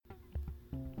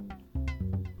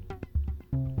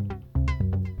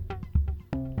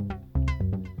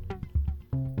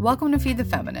Welcome to Feed the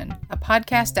Feminine, a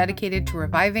podcast dedicated to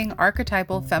reviving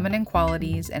archetypal feminine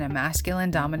qualities in a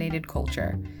masculine-dominated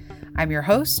culture. I'm your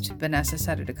host, Vanessa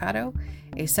Sadudicato,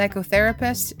 a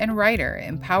psychotherapist and writer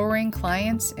empowering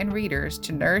clients and readers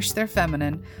to nourish their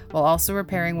feminine while also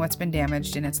repairing what's been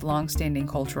damaged in its long-standing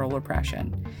cultural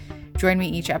repression. Join me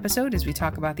each episode as we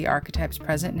talk about the archetypes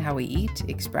present in how we eat,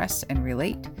 express, and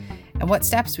relate, and what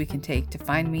steps we can take to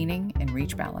find meaning and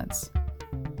reach balance.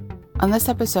 On this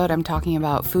episode, I'm talking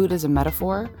about food as a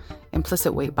metaphor,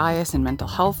 implicit weight bias and mental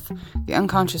health, the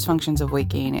unconscious functions of weight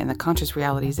gain, and the conscious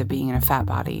realities of being in a fat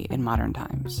body in modern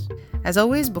times. As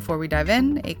always, before we dive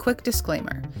in, a quick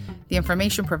disclaimer. The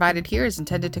information provided here is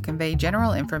intended to convey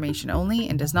general information only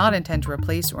and does not intend to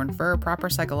replace or infer proper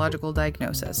psychological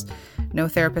diagnosis. No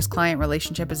therapist-client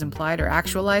relationship is implied or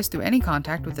actualized through any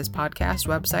contact with this podcast,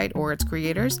 website, or its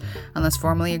creators, unless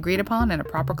formally agreed upon in a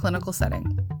proper clinical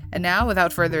setting. And now,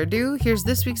 without further ado, here's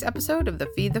this week's episode of the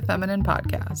Feed the Feminine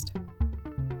podcast.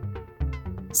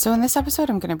 So in this episode,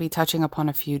 I'm going to be touching upon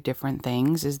a few different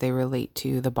things as they relate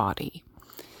to the body.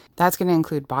 That's going to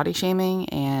include body shaming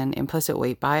and implicit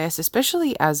weight bias,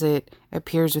 especially as it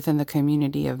appears within the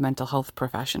community of mental health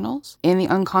professionals, and the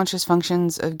unconscious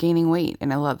functions of gaining weight.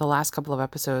 And the last couple of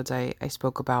episodes, I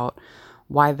spoke about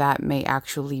why that may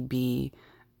actually be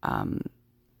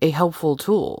a helpful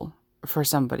tool for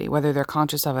somebody, whether they're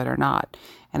conscious of it or not.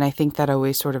 And I think that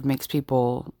always sort of makes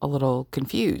people a little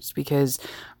confused, because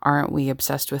aren't we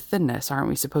obsessed with thinness? Aren't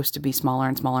we supposed to be smaller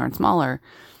and smaller and smaller?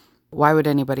 Why would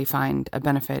anybody find a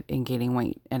benefit in gaining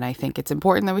weight? And I think it's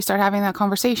important that we start having that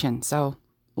conversation. So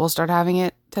we'll start having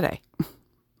it today.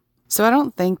 So I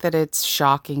don't think that it's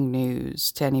shocking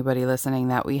news to anybody listening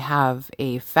that we have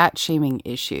a fat shaming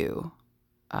issue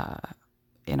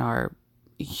in our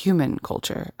human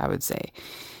culture, I would say.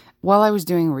 While I was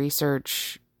doing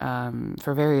research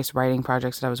for various writing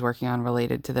projects that I was working on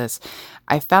related to this,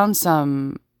 I found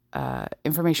some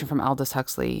information from Aldous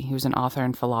Huxley. He was an author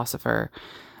and philosopher.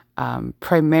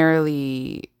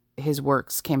 Primarily, his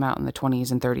works came out in the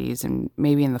 20s and 30s and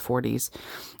maybe in the 40s.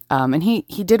 And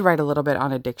he did write a little bit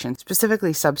on addiction,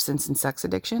 specifically substance and sex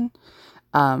addiction.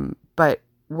 But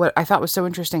what I thought was so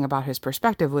interesting about his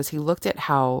perspective was he looked at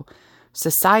how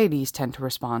societies tend to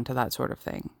respond to that sort of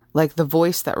thing. Like the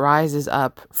voice that rises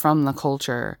up from the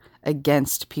culture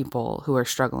against people who are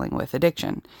struggling with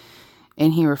addiction.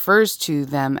 And he refers to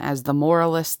them as the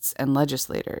moralists and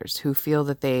legislators who feel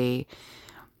that they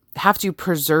have to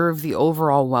preserve the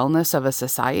overall wellness of a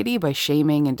society by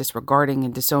shaming and disregarding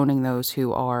and disowning those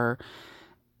who are,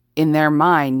 in their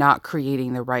mind, not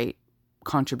creating the right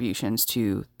contributions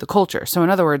to the culture. So in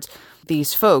other words,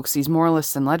 these folks, these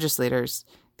moralists and legislators,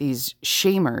 these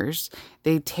shamers,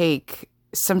 they take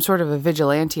some sort of a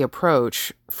vigilante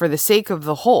approach for the sake of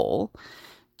the whole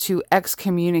to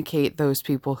excommunicate those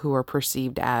people who are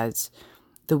perceived as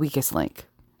the weakest link.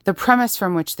 The premise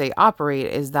from which they operate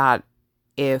is that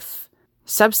if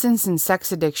substance and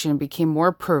sex addiction became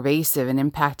more pervasive and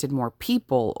impacted more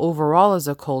people overall as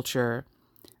a culture,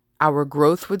 our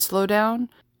growth would slow down,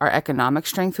 our economic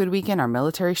strength would weaken, our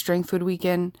military strength would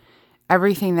weaken.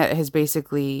 Everything that has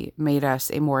basically made us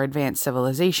a more advanced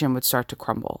civilization would start to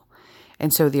crumble.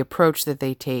 And so the approach that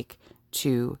they take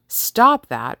to stop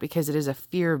that, because it is a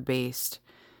fear-based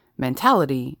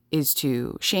mentality, is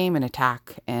to shame and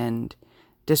attack and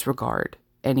disregard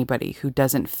anybody who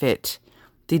doesn't fit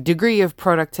the degree of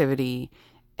productivity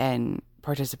and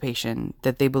participation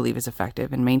that they believe is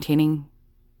effective in maintaining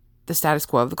the status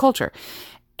quo of the culture.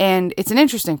 And it's an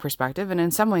interesting perspective, and in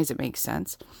some ways it makes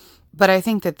sense. But I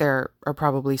think that there are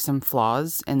probably some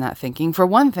flaws in that thinking. For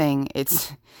one thing,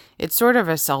 it's sort of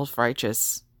a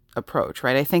self-righteous approach,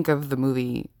 right? I think of the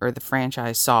movie or the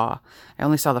franchise Saw. I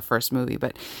only saw the first movie,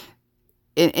 but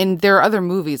and there are other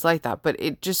movies like that. But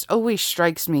it just always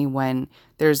strikes me when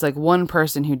there's like one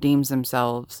person who deems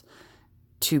themselves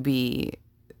to be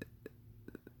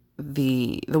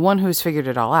the one who's figured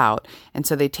it all out, and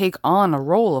so they take on a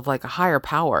role of like a higher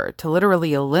power to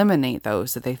literally eliminate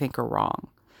those that they think are wrong.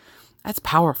 That's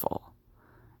powerful.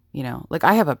 You know, like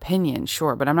I have opinions,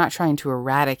 sure, but I'm not trying to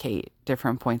eradicate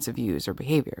different points of views or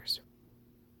behaviors.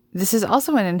 This is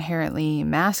also an inherently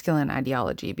masculine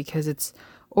ideology because it's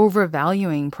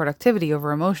overvaluing productivity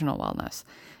over emotional wellness.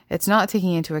 It's not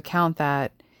taking into account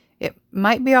that it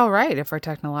might be all right if our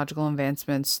technological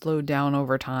advancements slowed down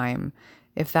over time,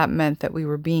 if that meant that we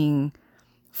were being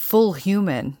full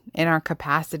human in our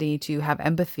capacity to have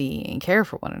empathy and care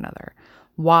for one another.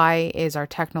 Why is our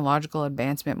technological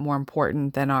advancement more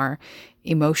important than our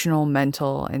emotional,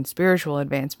 mental, and spiritual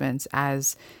advancements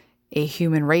as a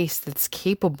human race that's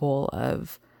capable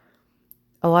of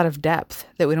a lot of depth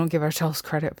that we don't give ourselves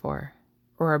credit for?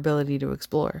 or our ability to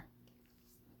explore.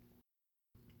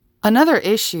 Another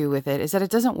issue with it is that it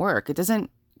doesn't work. It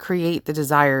doesn't create the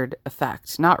desired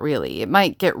effect. Not really. It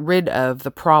might get rid of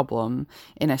the problem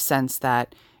in a sense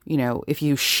that, if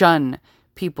you shun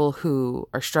people who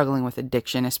are struggling with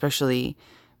addiction, especially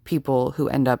people who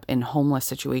end up in homeless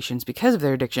situations because of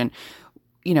their addiction,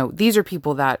 these are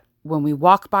people that when we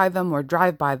walk by them or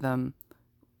drive by them,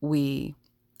 we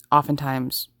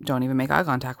oftentimes don't even make eye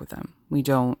contact with them. We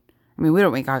don't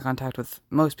make eye contact with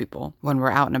most people when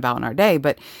we're out and about in our day,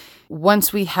 but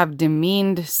once we have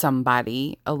demeaned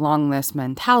somebody along this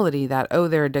mentality that, oh,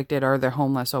 they're addicted or they're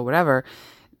homeless or whatever,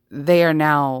 they are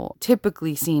now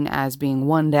typically seen as being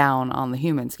one down on the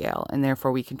human scale, and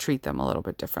therefore we can treat them a little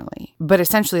bit differently. But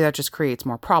essentially that just creates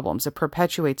more problems. It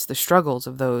perpetuates the struggles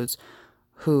of those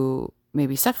who may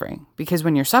be suffering, because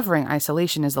when you're suffering,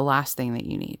 isolation is the last thing that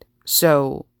you need.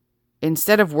 So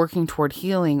instead of working toward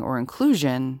healing or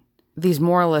inclusion, these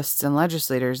moralists and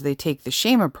legislators, they take the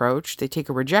shame approach, they take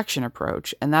a rejection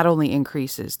approach, and that only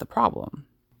increases the problem.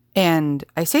 And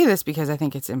I say this because I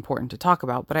think it's important to talk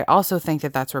about, but I also think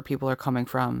that that's where people are coming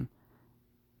from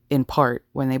in part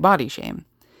when they body shame.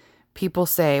 People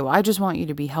say, well, I just want you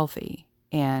to be healthy.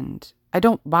 And I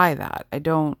don't buy that. I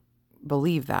don't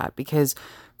believe that because,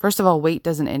 first of all, weight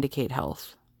doesn't indicate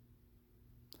health.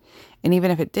 And even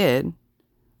if it did,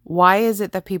 why is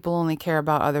it that people only care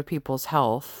about other people's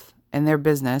health and their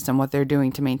business and what they're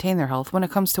doing to maintain their health when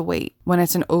it comes to weight, when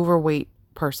it's an overweight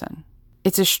person?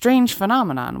 It's a strange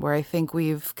phenomenon where I think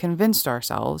we've convinced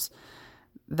ourselves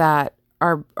that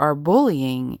our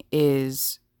bullying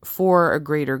is for a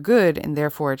greater good and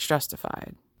therefore it's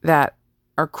justified. That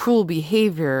our cruel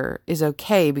behavior is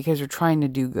okay because we're trying to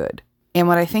do good. And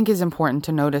what I think is important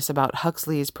to notice about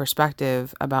Huxley's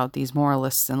perspective about these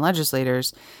moralists and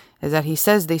legislators is that he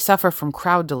says they suffer from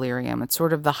crowd delirium. It's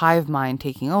sort of the hive mind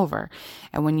taking over.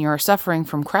 And when you're suffering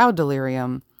from crowd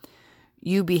delirium,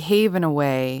 you behave in a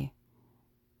way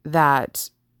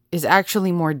that is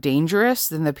actually more dangerous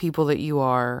than the people that you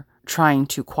are trying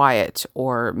to quiet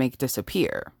or make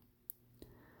disappear.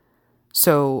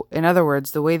 So, in other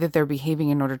words, the way that they're behaving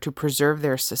in order to preserve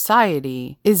their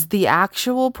society is the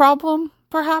actual problem,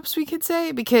 perhaps we could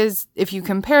say, because if you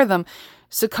compare them,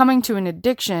 succumbing to an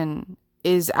addiction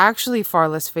is actually far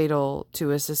less fatal to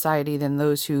a society than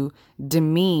those who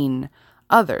demean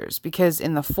others, because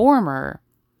in the former,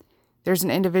 there's an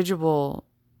individual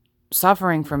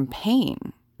suffering from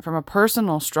pain, from a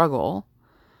personal struggle,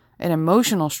 an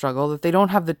emotional struggle that they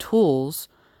don't have the tools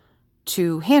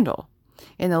to handle.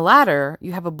 In the latter,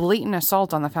 you have a blatant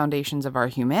assault on the foundations of our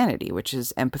humanity, which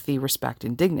is empathy, respect,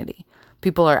 and dignity.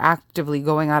 People are actively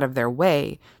going out of their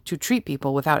way to treat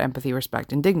people without empathy,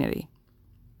 respect, and dignity.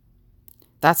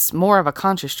 That's more of a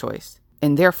conscious choice,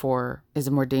 and therefore is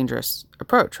a more dangerous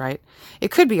approach, right?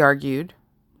 It could be argued,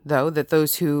 though, that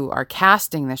those who are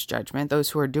casting this judgment,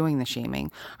 those who are doing the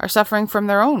shaming, are suffering from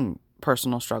their own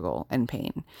personal struggle and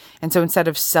pain. And so instead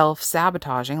of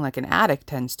self-sabotaging like an addict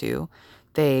tends to,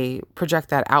 they project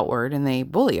that outward and they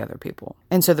bully other people.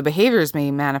 And so the behaviors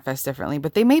may manifest differently,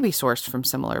 but they may be sourced from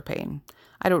similar pain.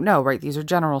 I don't know, right? These are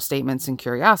general statements and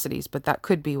curiosities, but that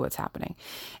could be what's happening.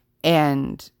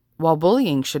 And while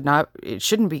bullying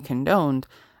shouldn't be condoned,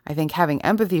 I think having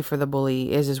empathy for the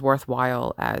bully is as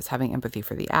worthwhile as having empathy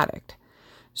for the addict.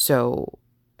 So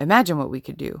imagine what we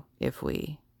could do if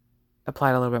we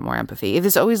applied a little bit more empathy.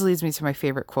 This always leads me to my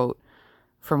favorite quote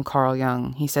from Carl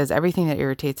Jung. He says, everything that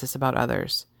irritates us about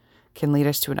others can lead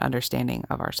us to an understanding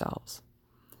of ourselves.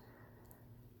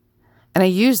 And I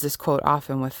use this quote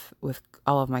often with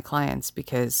all of my clients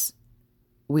because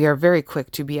we are very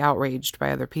quick to be outraged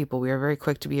by other people. We are very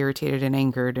quick to be irritated and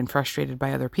angered and frustrated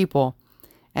by other people.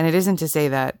 And it isn't to say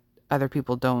that other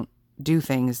people don't do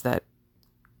things that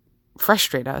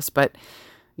frustrate us, but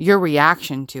your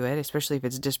reaction to it, especially if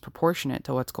it's disproportionate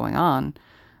to what's going on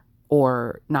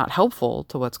or not helpful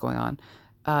to what's going on,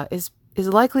 is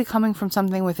likely coming from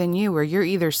something within you where you're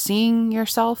either seeing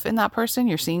yourself in that person,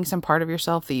 you're seeing some part of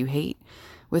yourself that you hate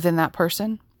within that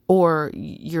person, or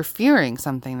you're fearing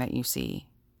something that you see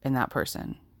in that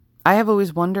person. I have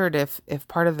always wondered if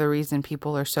part of the reason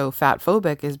people are so fat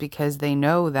phobic is because they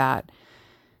know that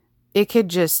it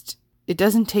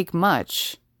doesn't take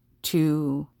much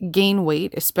to gain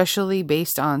weight, especially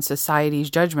based on society's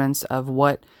judgments of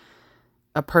what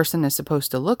a person is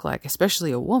supposed to look like,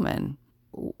 especially a woman.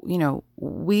 You know,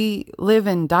 we live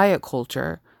in diet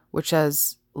culture, which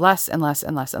has less and less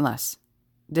and less and less.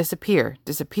 Disappear.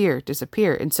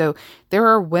 And so there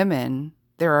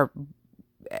are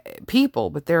people,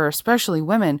 but there are especially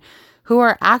women who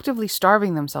are actively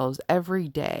starving themselves every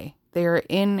day. They are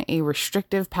in a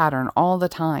restrictive pattern all the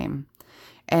time.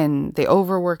 and they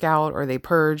overwork out or they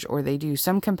purge or they do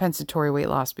some compensatory weight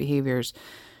loss behaviors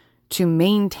to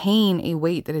maintain a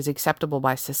weight that is acceptable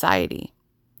by society.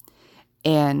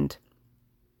 And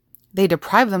they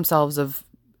deprive themselves of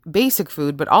basic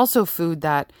food, but also food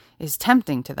that is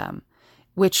tempting to them,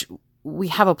 which we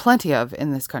have a plenty of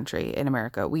in this country, in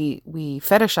America. We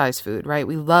fetishize food, right?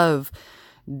 We love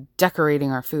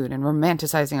decorating our food and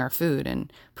romanticizing our food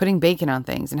and putting bacon on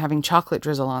things and having chocolate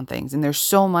drizzle on things. And there's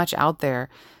so much out there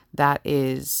that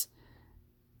is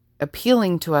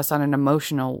appealing to us on an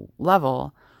emotional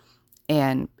level.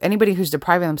 And anybody who's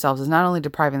depriving themselves is not only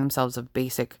depriving themselves of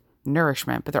basic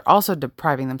nourishment, but they're also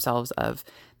depriving themselves of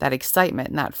that excitement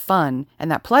and that fun and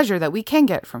that pleasure that we can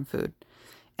get from food.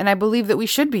 And I believe that we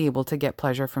should be able to get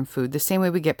pleasure from food the same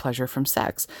way we get pleasure from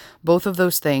sex. Both of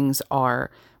those things are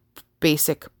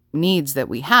basic needs that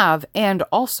we have. And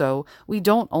also, we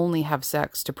don't only have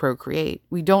sex to procreate.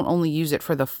 We don't only use it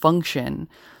for the function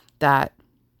that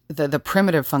the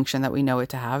primitive function that we know it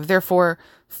to have. Therefore,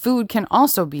 food can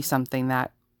also be something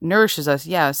that nourishes us,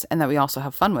 yes, and that we also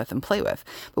have fun with and play with.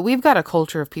 But we've got a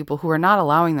culture of people who are not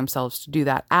allowing themselves to do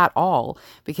that at all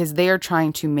because they are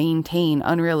trying to maintain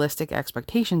unrealistic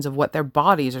expectations of what their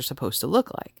bodies are supposed to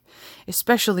look like,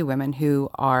 especially women who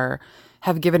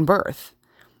have given birth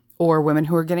or women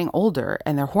who are getting older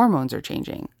and their hormones are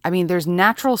changing. I mean, there's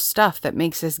natural stuff that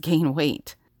makes us gain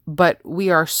weight, but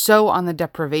we are so on the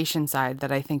deprivation side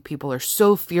that I think people are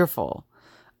so fearful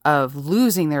of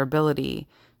losing their ability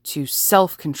to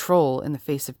self-control in the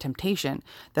face of temptation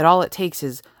that all it takes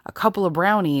is a couple of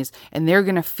brownies and they're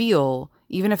going to feel,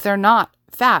 even if they're not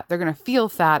fat, they're going to feel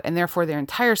fat, and therefore their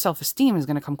entire self-esteem is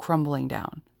going to come crumbling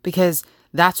down. Because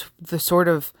that's the sort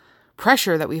of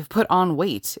pressure that we've put on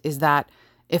weight, is that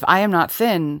if I am not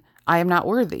thin, I am not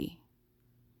worthy.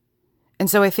 And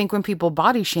so I think when people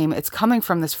body shame, it's coming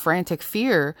from this frantic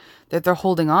fear that they're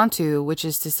holding on to, which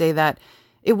is to say that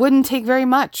it wouldn't take very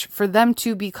much for them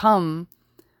to become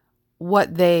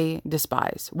what they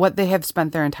despise, what they have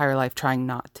spent their entire life trying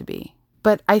not to be.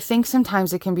 But I think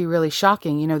sometimes it can be really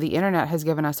shocking. You know, the internet has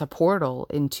given us a portal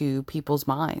into people's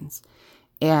minds.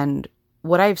 And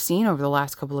what I've seen over the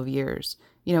last couple of years,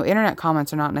 you know, internet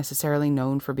comments are not necessarily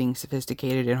known for being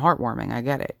sophisticated and heartwarming. I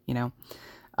get it, you know.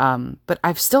 But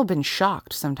I've still been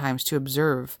shocked sometimes to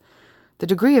observe the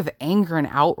degree of anger and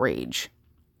outrage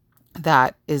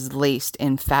that is laced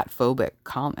in fat-phobic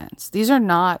comments. These are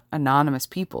not anonymous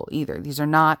people either. These are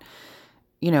not,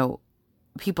 you know,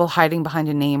 people hiding behind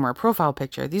a name or a profile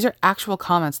picture. These are actual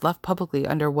comments left publicly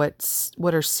under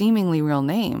what are seemingly real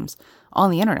names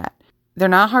on the internet. They're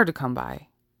not hard to come by,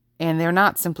 and they're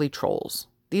not simply trolls.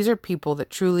 These are people that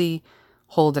truly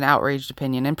hold an outraged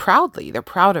opinion, and they're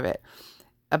proud of it,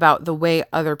 about the way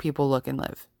other people look and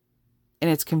live. And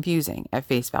it's confusing at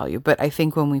face value. But I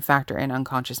think when we factor in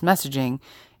unconscious messaging,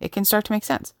 it can start to make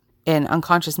sense. And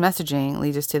unconscious messaging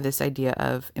leads us to this idea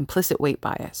of implicit weight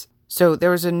bias. So there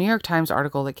was a New York Times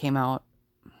article that came out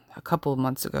a couple of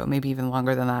months ago, maybe even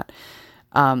longer than that.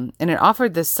 And it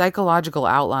offered this psychological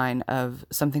outline of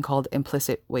something called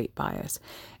implicit weight bias.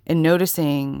 And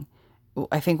noticing,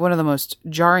 I think one of the most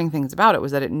jarring things about it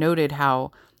was that it noted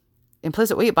how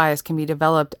implicit weight bias can be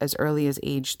developed as early as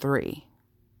age 3.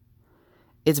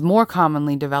 It's more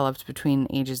commonly developed between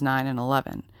ages 9 and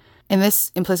 11. And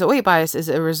this implicit weight bias is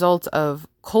a result of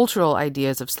cultural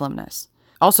ideas of slimness.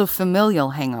 Also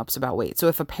familial hangups about weight. So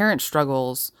if a parent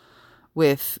struggles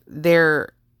with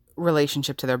their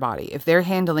relationship to their body, if they're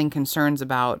handling concerns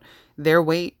about their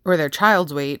weight or their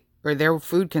child's weight or their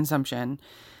food consumption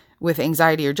with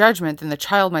anxiety or judgment, then the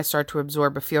child might start to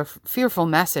absorb a fearful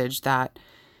message that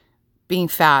being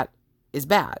fat is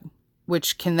bad,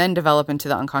 which can then develop into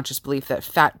the unconscious belief that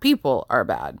fat people are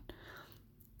bad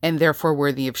and therefore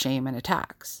worthy of shame and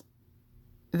attacks.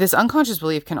 This unconscious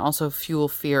belief can also fuel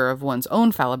fear of one's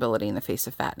own fallibility in the face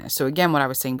of fatness. So again, what I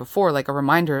was saying before, like a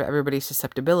reminder of everybody's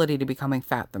susceptibility to becoming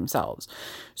fat themselves.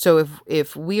 So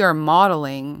if we are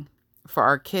modeling for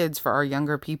our kids, for our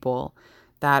younger people,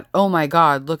 that, oh my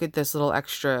God, look at this little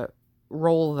extra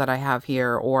roll that I have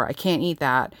here, or I can't eat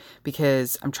that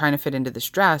because I'm trying to fit into this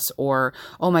dress, or,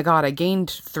 oh my God, I gained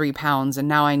 3 pounds and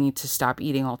now I need to stop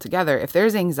eating altogether. If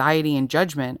there's anxiety and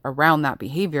judgment around that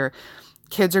behavior,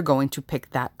 kids are going to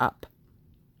pick that up.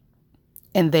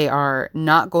 And they are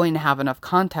not going to have enough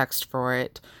context for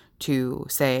it to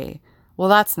say, well,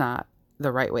 that's not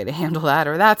the right way to handle that,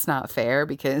 or that's not fair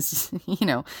because,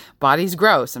 bodies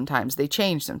grow sometimes, they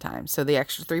change sometimes. So the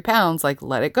extra 3 pounds, like,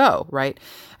 let it go, right?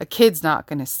 A kid's not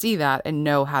going to see that and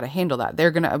know how to handle that.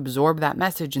 They're going to absorb that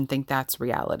message and think that's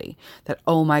reality. That,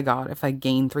 oh my God, if I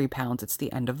gain 3 pounds, it's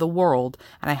the end of the world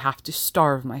and I have to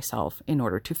starve myself in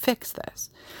order to fix this.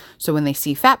 So when they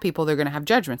see fat people, they're going to have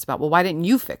judgments about, well, why didn't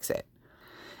you fix it?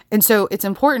 And so it's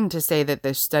important to say that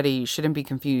this study shouldn't be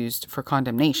confused for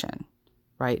condemnation,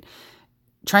 right?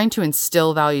 Trying to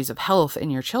instill values of health in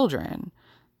your children,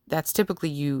 that's typically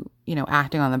you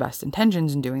acting on the best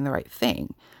intentions and doing the right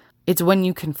thing. It's when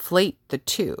you conflate the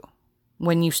two,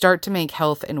 when you start to make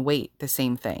health and weight the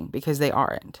same thing, because they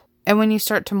aren't. And when you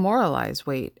start to moralize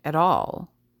weight at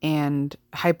all and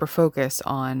hyper-focus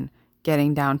on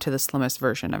getting down to the slimmest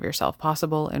version of yourself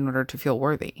possible in order to feel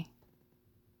worthy.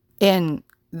 And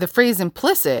the phrase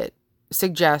implicit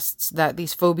suggests that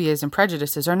these phobias and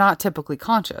prejudices are not typically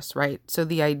conscious, right? So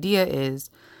the idea is,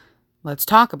 let's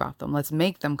talk about them. Let's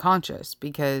make them conscious,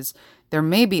 because they're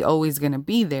maybe always going to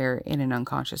be there in an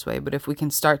unconscious way. But if we can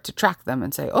start to track them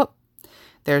and say, oh,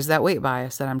 there's that weight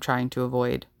bias that I'm trying to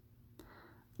avoid.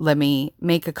 Let me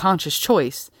make a conscious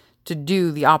choice to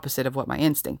do the opposite of what my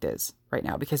instinct is right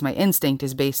now, because my instinct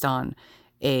is based on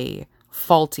a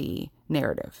faulty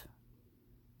narrative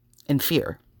and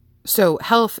fear. So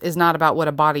health is not about what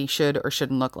a body should or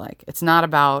shouldn't look like. It's not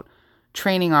about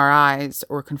training our eyes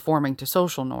or conforming to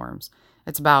social norms.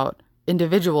 It's about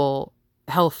individual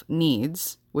health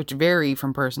needs, which vary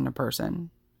from person to person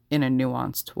in a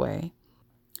nuanced way.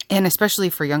 And especially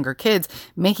for younger kids,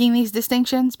 making these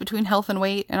distinctions between health and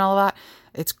weight and all that,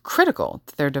 it's critical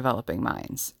to their developing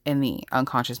minds and the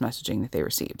unconscious messaging that they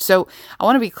received. So I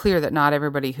want to be clear that not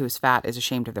everybody who's fat is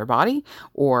ashamed of their body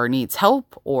or needs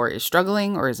help or is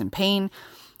struggling or is in pain.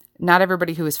 Not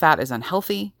everybody who is fat is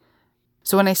unhealthy.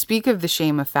 So when I speak of the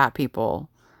shame of fat people,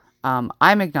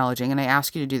 I'm acknowledging, and I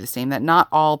ask you to do the same, that not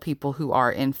all people who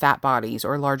are in fat bodies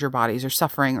or larger bodies are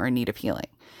suffering or in need of healing.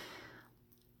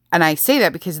 And I say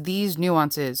that because these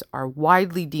nuances are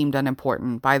widely deemed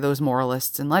unimportant by those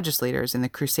moralists and legislators in the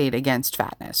crusade against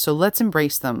fatness. So let's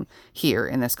embrace them here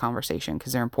in this conversation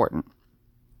because they're important.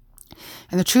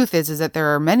 And the truth is that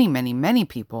there are many, many, many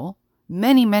people,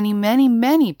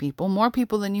 many people, more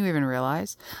people than you even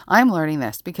realize. I'm learning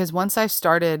this because once I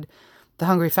started The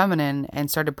Hungry Feminine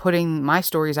and started putting my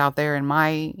stories out there and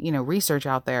my, research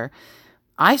out there,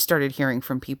 I started hearing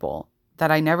from people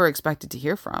that I never expected to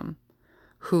hear from,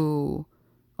 who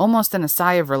almost in a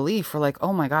sigh of relief were like,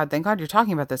 oh my God, thank God you're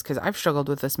talking about this because I've struggled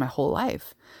with this my whole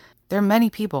life. There are many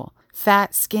people,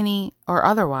 fat, skinny, or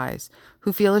otherwise,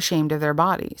 who feel ashamed of their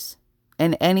bodies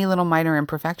and any little minor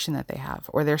imperfection that they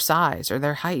have, or their size, or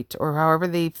their height, or however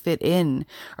they fit in,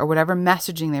 or whatever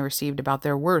messaging they received about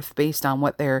their worth based on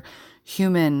what their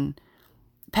human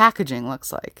packaging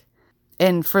looks like.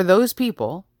 And for those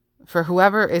people, for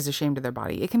whoever is ashamed of their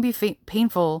body, it can be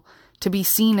painful to be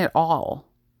seen at all.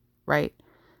 Right?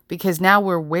 Because now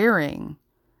we're wearing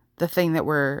the thing that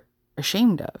we're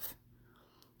ashamed of.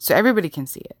 So everybody can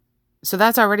see it. So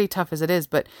that's already tough as it is,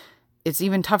 but it's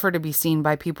even tougher to be seen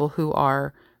by people who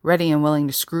are ready and willing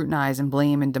to scrutinize and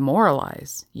blame and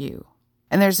demoralize you.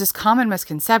 And there's this common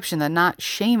misconception that not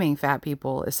shaming fat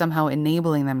people is somehow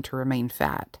enabling them to remain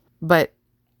fat. But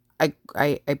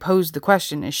I pose the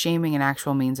question, is shaming an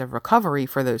actual means of recovery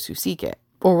for those who seek it?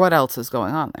 Or what else is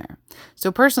going on there?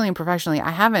 So personally and professionally, I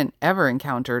haven't ever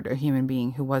encountered a human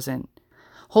being who wasn't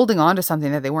holding on to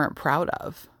something that they weren't proud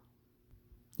of.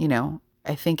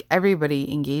 I think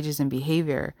everybody engages in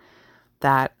behavior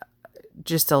that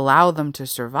just allow them to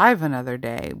survive another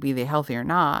day, be they healthy or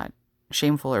not,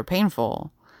 shameful or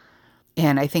painful.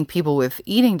 And I think people with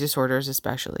eating disorders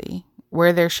especially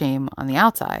wear their shame on the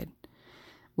outside,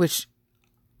 which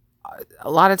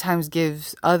a lot of times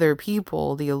gives other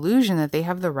people the illusion that they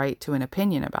have the right to an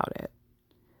opinion about it.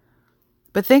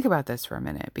 But think about this for a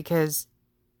minute, because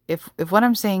if what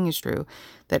I'm saying is true,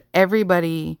 that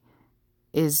everybody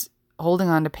is holding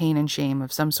on to pain and shame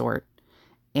of some sort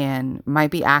and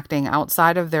might be acting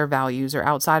outside of their values or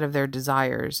outside of their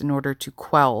desires in order to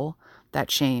quell that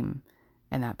shame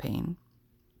and that pain,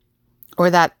 or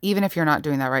that even if you're not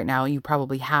doing that right now, you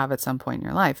probably have at some point in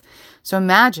your life. So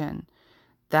imagine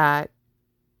that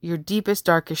your deepest,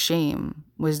 darkest shame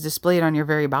was displayed on your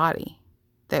very body,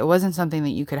 that it wasn't something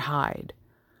that you could hide,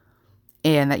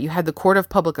 and that you had the court of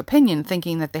public opinion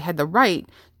thinking that they had the right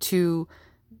to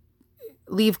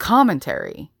leave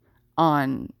commentary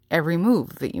on every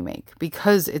move that you make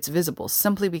because it's visible,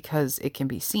 simply because it can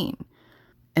be seen.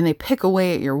 And they pick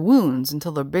away at your wounds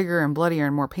until they're bigger and bloodier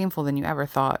and more painful than you ever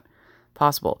thought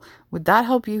possible. Would that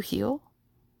help you heal?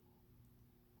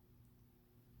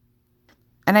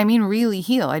 And I mean really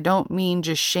heal. I don't mean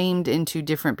just shamed into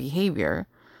different behavior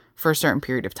for a certain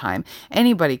period of time.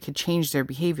 Anybody could change their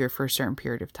behavior for a certain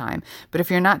period of time. But if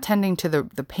you're not tending to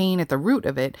the pain at the root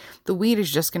of it, the weed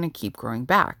is just going to keep growing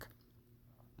back.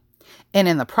 And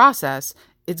in the process,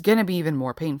 it's going to be even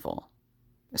more painful.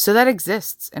 So that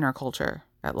exists in our culture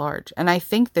at large. And I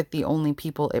think that the only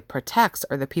people it protects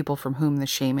are the people from whom the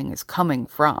shaming is coming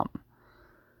from.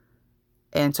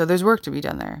 And so there's work to be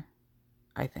done there,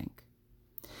 I think.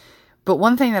 But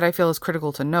one thing that I feel is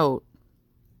critical to note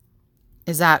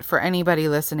is that for anybody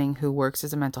listening who works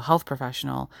as a mental health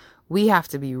professional, we have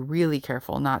to be really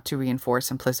careful not to reinforce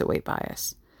implicit weight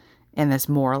bias and this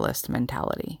moralist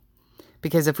mentality.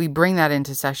 Because if we bring that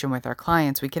into session with our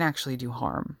clients, we can actually do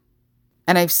harm.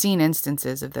 And I've seen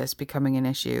instances of this becoming an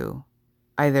issue,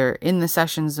 either in the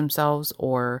sessions themselves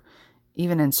or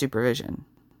even in supervision.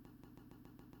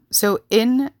 So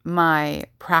in my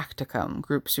practicum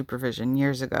group supervision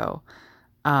years ago,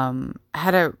 I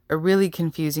had a really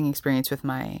confusing experience with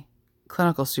my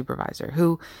clinical supervisor,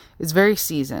 who is very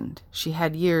seasoned. She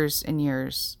had years and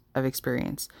years of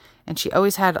experience, and she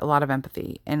always had a lot of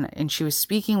empathy. And she was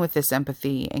speaking with this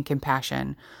empathy and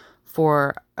compassion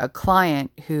for a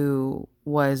client who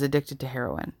was addicted to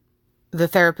heroin. The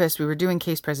therapist, we were doing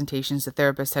case presentations. The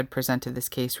therapist had presented this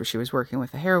case where she was working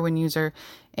with a heroin user.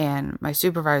 And my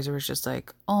supervisor was just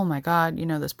like, oh my God,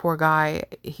 this poor guy,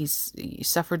 he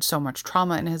suffered so much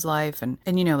trauma in his life. And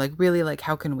really,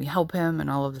 how can we help him and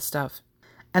all of this stuff.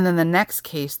 And then the next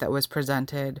case that was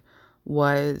presented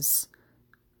was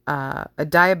a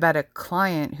diabetic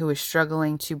client who was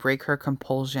struggling to break her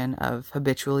compulsion of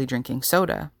habitually drinking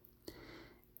soda.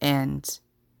 And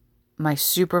my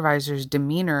supervisor's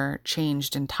demeanor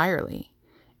changed entirely.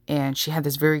 And she had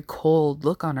this very cold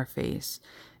look on her face.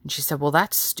 And she said, well,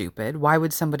 that's stupid. Why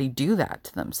would somebody do that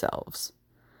to themselves?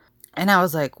 And I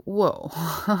was like, whoa,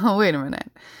 wait a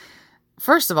minute.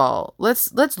 First of all,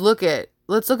 let's look at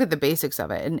the basics of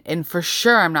it. And for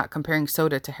sure, I'm not comparing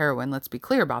soda to heroin. Let's be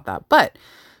clear about that. But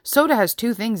soda has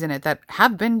two things in it that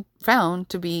have been found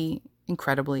to be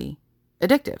incredibly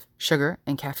addictive: sugar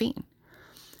and caffeine.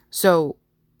 So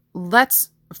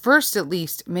let's first at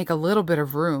least make a little bit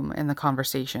of room in the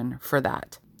conversation for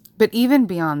that. But even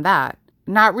beyond that,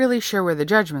 not really sure where the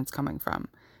judgment's coming from.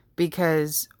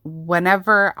 Because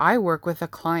whenever I work with a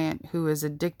client who is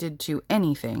addicted to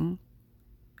anything,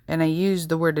 and I use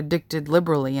the word addicted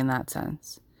liberally in that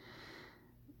sense,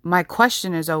 my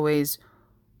question is always,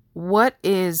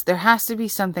 there has to be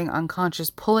something unconscious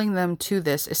pulling them to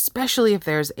this, especially if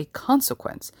there's a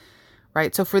consequence.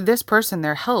 Right? So for this person,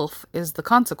 their health is the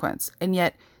consequence, and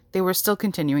yet they were still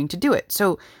continuing to do it.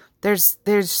 So there's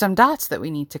some dots that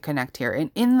we need to connect here. And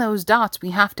in those dots,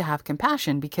 we have to have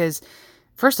compassion because,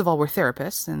 first of all, we're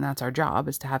therapists, and that's our job,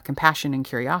 is to have compassion and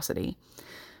curiosity.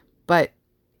 But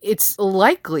it's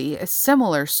likely a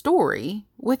similar story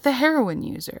with the heroin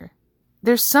user.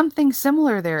 There's something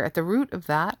similar there at the root of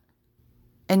that,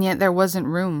 and yet there wasn't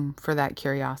room for that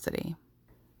curiosity.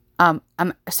 I'm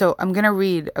going to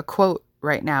read a quote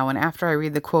right now, and after I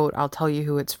read the quote, I'll tell you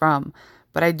who it's from.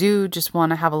 But I do just want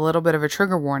to have a little bit of a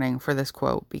trigger warning for this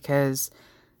quote because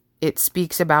it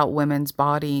speaks about women's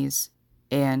bodies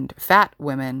and fat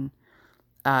women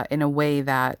in a way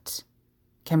that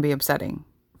can be upsetting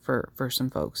for some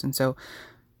folks. And so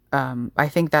I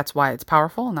think that's why it's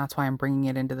powerful, and that's why I'm bringing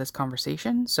it into this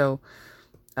conversation. So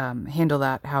handle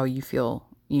that how you feel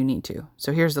you need to.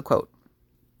 So here's the quote.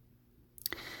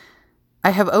 I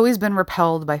have always been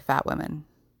repelled by fat women.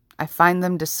 I find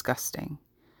them disgusting.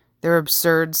 Their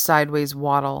absurd sideways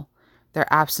waddle, their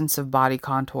absence of body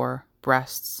contour,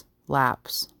 breasts,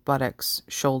 laps, buttocks,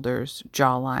 shoulders,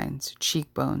 jawlines,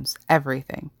 cheekbones,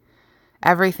 everything.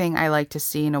 Everything I like to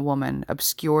see in a woman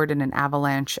obscured in an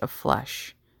avalanche of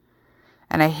flesh.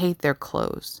 And I hate their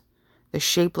clothes. The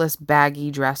shapeless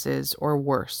baggy dresses, or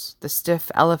worse, the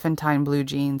stiff elephantine blue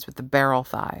jeans with the barrel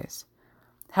thighs.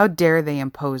 How dare they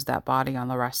impose that body on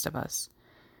the rest of us?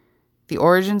 The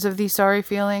origins of these sorry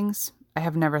feelings, I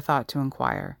have never thought to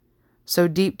inquire. So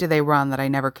deep do they run that I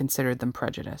never considered them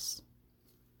prejudice.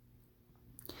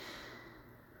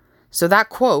 So that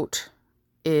quote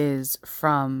is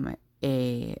from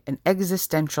an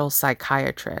existential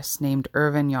psychiatrist named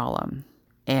Irvin Yalom.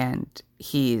 And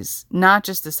he's not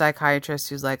just a psychiatrist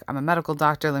who's like, I'm a medical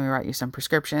doctor, let me write you some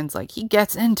prescriptions. Like, he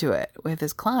gets into it with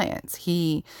his clients.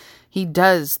 He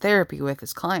does therapy with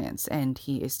his clients, and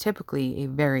he is typically a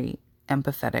very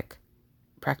empathetic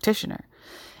practitioner.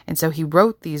 And so he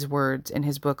wrote these words in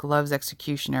his book, Love's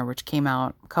Executioner, which came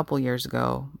out a couple years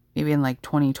ago, maybe in like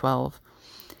 2012.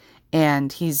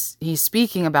 And he's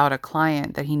speaking about a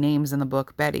client that he names in the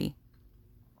book, Betty.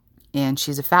 And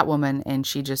she's a fat woman, and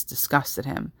she just disgusted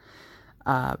him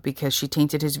because she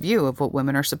tainted his view of what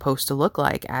women are supposed to look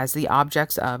like as the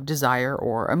objects of desire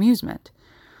or amusement.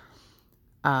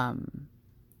 And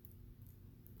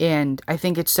I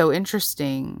think it's so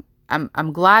interesting.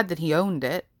 I'm glad that he owned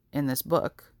it in this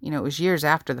book. You know, it was years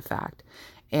after the fact.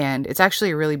 And it's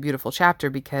actually a really beautiful chapter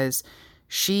because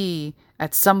she,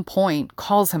 at some point,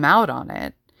 calls him out on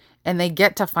it. And they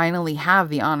get to finally have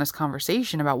the honest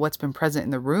conversation about what's been present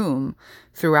in the room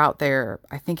throughout their,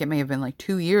 I think it may have been like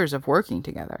 2 years of working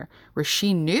together, where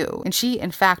she knew. And she,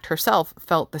 in fact, herself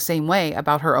felt the same way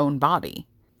about her own body,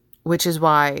 which is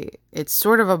why it's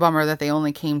sort of a bummer that they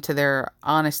only came to their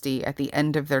honesty at the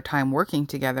end of their time working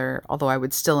together. Although I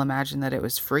would still imagine that it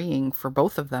was freeing for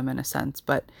both of them in a sense.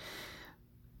 But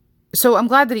so I'm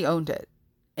glad that he owned it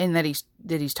and that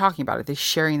he's talking about it, that he's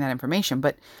sharing that information.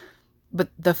 But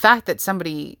the fact that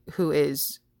somebody who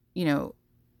is, you know,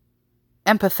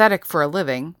 empathetic for a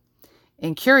living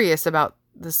and curious about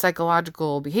the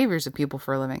psychological behaviors of people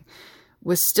for a living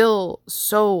was still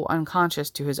so unconscious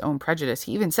to his own prejudice.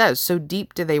 He even says, so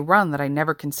deep do they run that I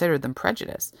never considered them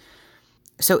prejudice.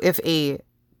 So if a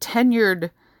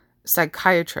tenured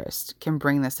psychiatrist can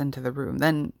bring this into the room,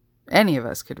 then any of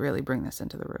us could really bring this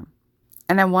into the room.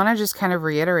 And I want to just kind of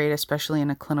reiterate, especially in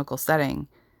a clinical setting,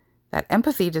 that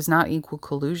empathy does not equal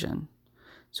collusion.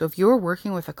 So if you're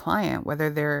working with a client, whether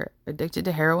they're addicted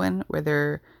to heroin,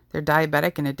 whether they're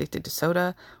diabetic and addicted to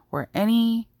soda, or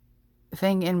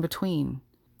anything in between,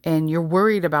 and you're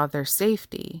worried about their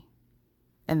safety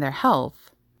and their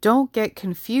health, don't get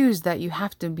confused that you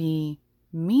have to be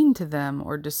mean to them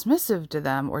or dismissive to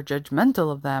them or judgmental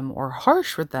of them or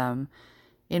harsh with them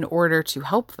in order to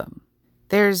help them.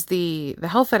 There's the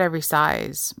Health at Every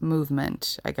Size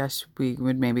movement, I guess we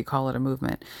would maybe call it a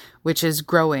movement, which is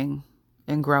growing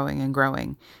and growing and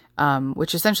growing,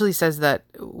 which essentially says that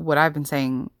what I've been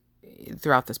saying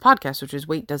throughout this podcast, which is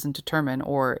weight doesn't determine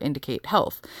or indicate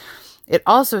health. It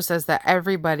also says that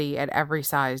everybody at every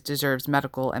size deserves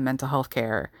medical and mental health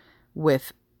care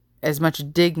with as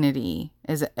much dignity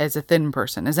as a thin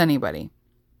person, as anybody.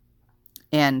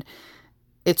 And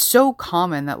it's so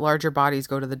common that larger bodies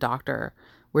go to the doctor,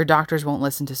 where doctors won't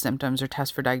listen to symptoms or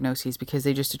test for diagnoses because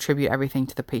they just attribute everything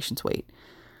to the patient's weight.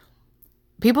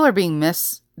 People are being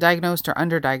misdiagnosed or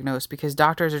underdiagnosed because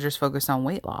doctors are just focused on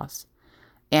weight loss.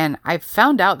 And I've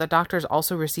found out that doctors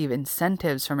also receive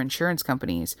incentives from insurance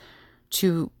companies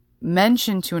to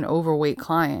mention to an overweight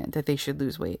client that they should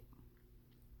lose weight.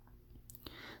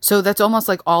 So that's almost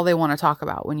like all they want to talk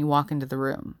about when you walk into the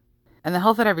room. And the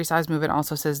Health at Every Size movement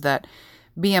also says that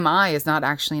BMI is not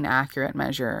actually an accurate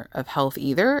measure of health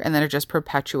either, and that it just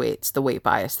perpetuates the weight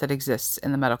bias that exists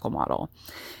in the medical model.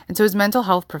 And so as mental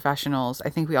health professionals, I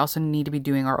think we also need to be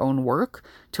doing our own work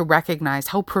to recognize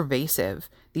how pervasive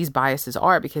these biases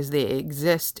are, because they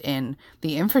exist in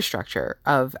the infrastructure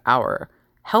of our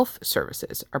health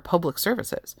services, our public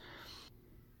services.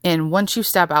 And once you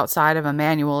step outside of a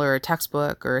manual or a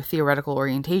textbook or a theoretical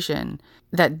orientation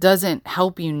that doesn't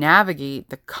help you navigate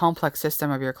the complex system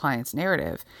of your client's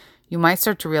narrative, you might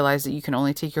start to realize that you can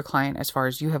only take your client as far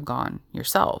as you have gone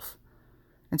yourself.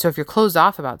 And so if you're closed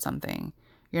off about something,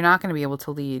 you're not going to be able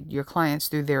to lead your clients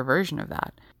through their version of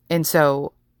that. And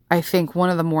so I think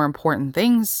one of the more important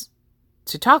things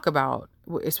to talk about,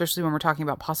 especially when we're talking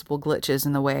about possible glitches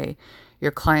in the way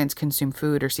your clients consume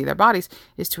food or see their bodies,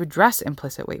 is to address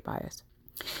implicit weight bias.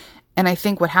 And I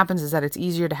think what happens is that it's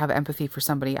easier to have empathy for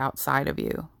somebody outside of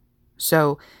you.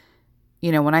 So,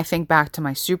 you know, when I think back to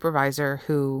my supervisor,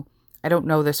 who, I don't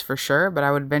know this for sure, but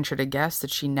I would venture to guess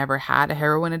that she never had a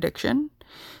heroin addiction.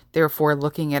 Therefore,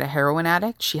 looking at a heroin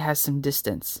addict, she has some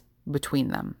distance between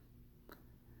them.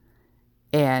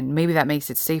 And maybe that makes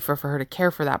it safer for her to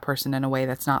care for that person in a way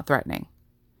that's not threatening.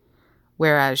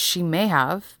 Whereas she may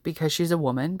have, because she's a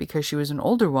woman, because she was an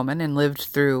older woman and lived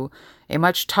through a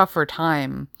much tougher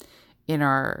time in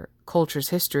our culture's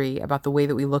history about the way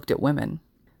that we looked at women.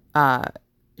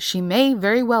 She may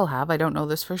very well have, I don't know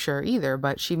this for sure either,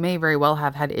 but she may very well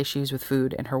have had issues with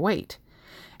food and her weight.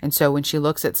 And so when she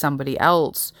looks at somebody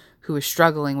else who is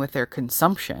struggling with their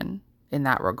consumption in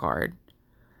that regard,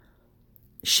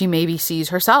 she maybe sees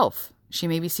herself. She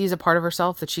maybe sees a part of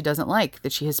herself that she doesn't like,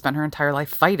 that she has spent her entire life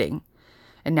fighting.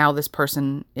 And now this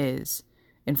person is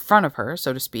in front of her,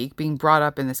 so to speak, being brought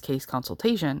up in this case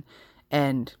consultation,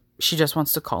 and she just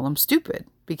wants to call him stupid,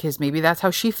 because maybe that's how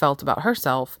she felt about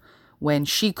herself when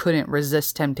she couldn't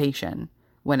resist temptation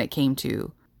when it came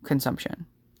to consumption.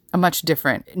 A much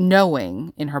different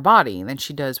knowing in her body than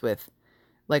she does with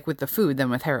the food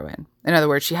than with heroin. In other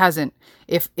words, she hasn't,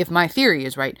 if my theory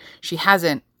is right, she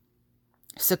hasn't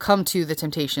succumb to the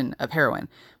temptation of heroin,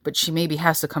 but she maybe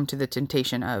has succumbed to the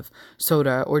temptation of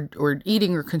soda or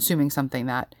eating or consuming something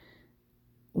that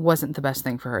wasn't the best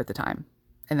thing for her at the time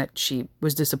and that she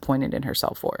was disappointed in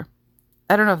herself for.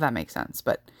 I don't know if that makes sense,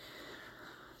 but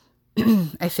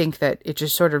I think that it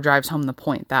just sort of drives home the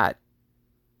point that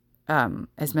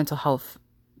as mental health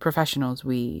professionals,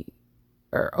 we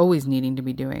are always needing to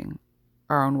be doing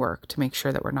our own work to make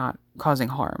sure that we're not causing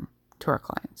harm to our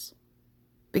clients.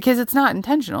 Because it's not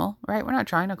intentional, right? We're not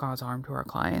trying to cause harm to our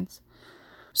clients.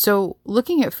 So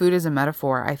looking at food as a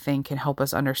metaphor, I think, can help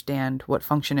us understand what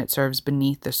function it serves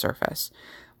beneath the surface,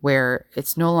 where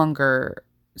it's no longer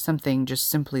something just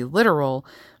simply literal,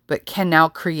 but can now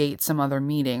create some other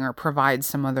meaning or provide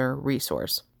some other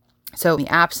resource. So the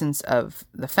absence of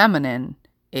the feminine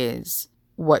is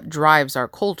what drives our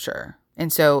culture.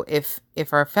 And so if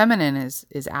our feminine is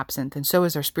absent, then so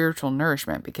is our spiritual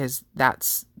nourishment, because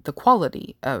that's the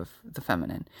quality of the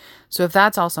feminine. So if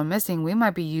that's also missing, we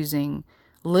might be using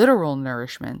literal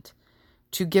nourishment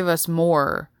to give us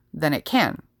more than it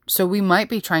can. So we might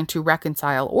be trying to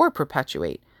reconcile or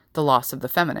perpetuate the loss of the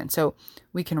feminine. So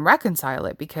we can reconcile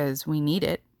it because we need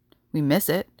it. We miss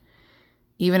it.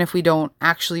 Even if we don't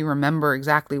actually remember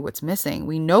exactly what's missing,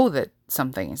 we know that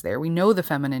something is there. We know the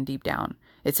feminine deep down.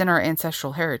 It's in our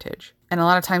ancestral heritage. And a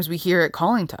lot of times we hear it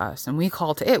calling to us and we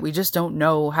call to it. We just don't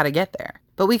know how to get there.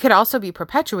 But we could also be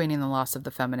perpetuating the loss of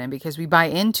the feminine because we buy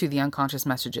into the unconscious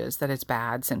messages that it's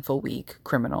bad, sinful, weak,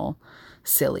 criminal,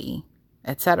 silly,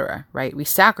 etc., right? We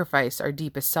sacrifice our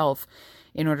deepest self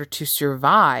in order to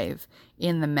survive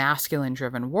in the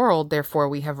masculine-driven world. Therefore,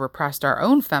 we have repressed our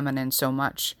own feminine so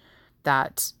much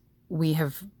that we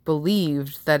have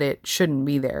believed that it shouldn't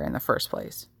be there in the first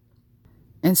place.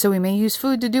 And so we may use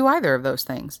food to do either of those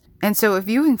things. And so if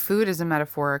viewing food as a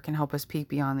metaphor can help us peek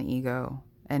beyond the ego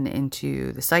and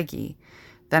into the psyche,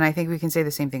 then I think we can say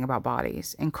the same thing about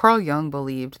bodies. And Carl Jung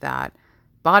believed that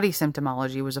body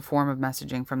symptomology was a form of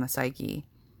messaging from the psyche,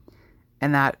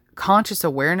 and that conscious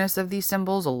awareness of these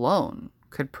symbols alone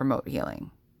could promote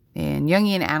healing. And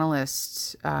Jungian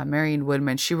analyst Marion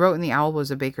Woodman, she wrote in The Owl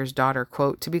Was a Baker's Daughter,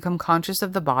 quote, "To become conscious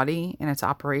of the body and its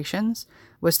operations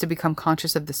was to become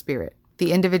conscious of the spirit.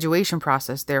 The individuation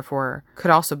process, therefore,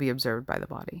 could also be observed by the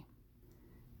body."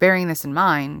 Bearing this in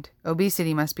mind,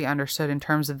 obesity must be understood in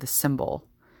terms of the symbol,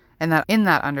 and that in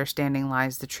that understanding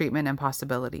lies the treatment and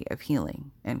possibility of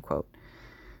healing, end quote.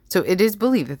 So it is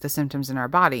believed that the symptoms in our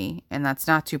body, and that's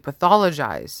not to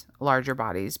pathologize larger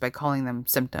bodies by calling them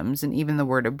symptoms, and even the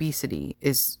word obesity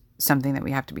is something that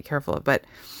we have to be careful of, but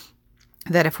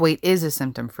that if weight is a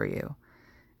symptom for you,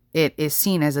 it is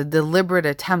seen as a deliberate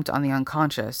attempt on the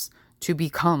unconscious to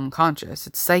become conscious.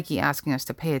 It's psyche asking us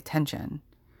to pay attention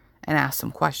and ask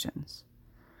some questions.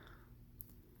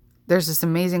 There's this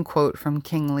amazing quote from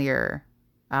King Lear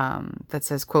that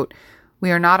says, quote,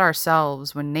 "We are not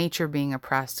ourselves when nature being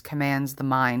oppressed commands the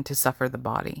mind to suffer the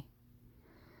body."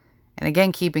 And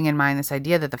again, keeping in mind this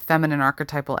idea that the feminine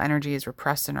archetypal energy is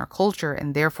repressed in our culture,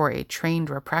 and therefore a trained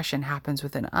repression happens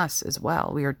within us as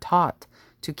well. We are taught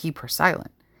to keep her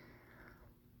silent.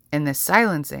 And this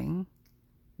silencing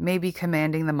may be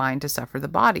commanding the mind to suffer the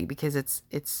body because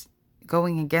it's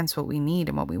going against what we need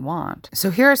and what we want.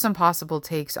 So here are some possible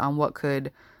takes on what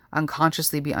could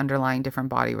unconsciously be underlying different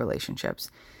body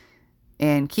relationships.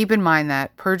 And keep in mind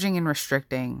that purging and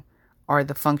restricting are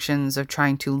the functions of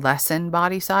trying to lessen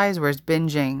body size, whereas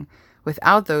binging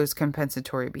without those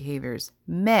compensatory behaviors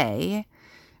may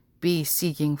be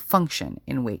seeking function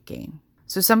in weight gain.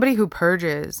 So somebody who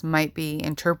purges might be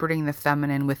interpreting the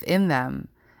feminine within them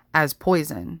as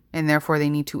poison, and therefore they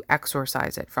need to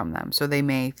exorcise it from them. So they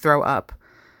may throw up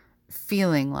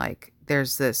feeling like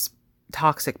there's this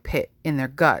toxic pit in their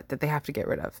gut that they have to get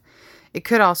rid of. It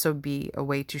could also be a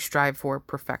way to strive for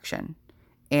perfection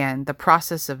and the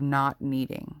process of not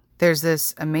needing. There's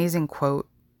this amazing quote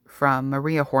from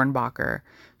Maria Hornbacher.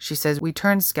 She says, "We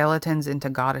turn skeletons into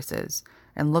goddesses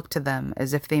and look to them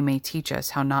as if they may teach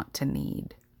us how not to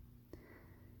need."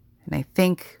 And I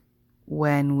think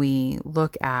when we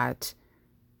look at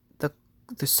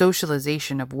the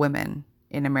socialization of women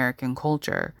in American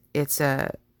culture, it's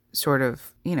a sort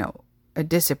of, a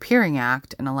disappearing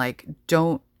act and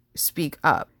don't speak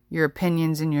up. Your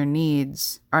opinions and your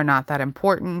needs are not that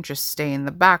important. Just stay in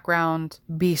the background,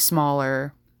 be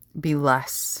smaller, be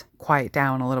less, quiet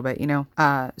down a little bit,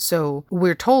 So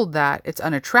we're told that it's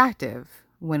unattractive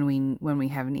when we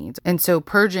have needs. And so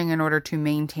purging in order to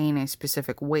maintain a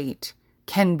specific weight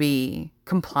can be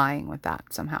complying with that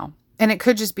somehow. And it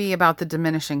could just be about the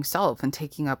diminishing self and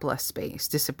taking up less space,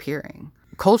 disappearing.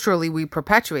 Culturally, we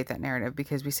perpetuate that narrative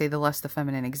because we say the less the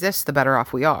feminine exists, the better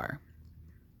off we are.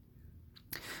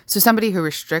 So somebody who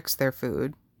restricts their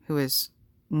food, who is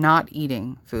not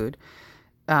eating food,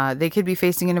 they could be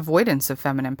facing an avoidance of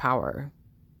feminine power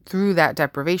through that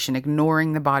deprivation,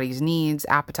 ignoring the body's needs,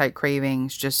 appetite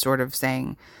cravings, just sort of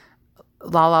saying,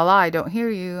 la, la, la, I don't hear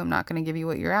you. I'm not going to give you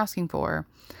what you're asking for.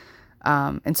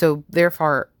 And so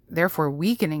therefore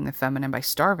weakening the feminine by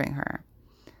starving her.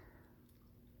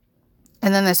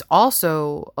 And then this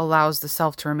also allows the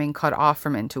self to remain cut off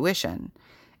from intuition.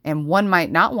 And one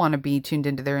might not want to be tuned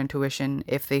into their intuition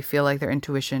if they feel like their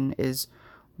intuition is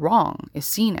wrong, is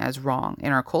seen as wrong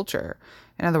in our culture.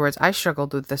 In other words, I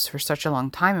struggled with this for such a long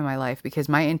time in my life because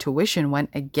my intuition went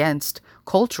against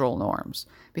cultural norms,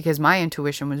 because my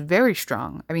intuition was very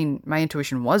strong. I mean, my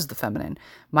intuition was the feminine.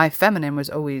 My feminine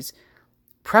was always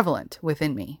prevalent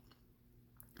within me.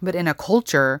 But in a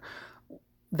culture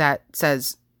that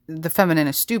says the feminine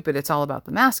is stupid, it's all about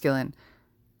the masculine,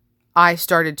 I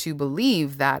started to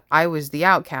believe that I was the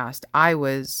outcast. I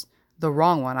was the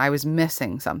wrong one. I was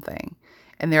missing something.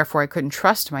 And therefore I couldn't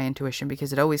trust my intuition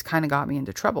because it always kind of got me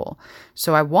into trouble.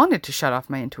 So I wanted to shut off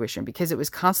my intuition because it was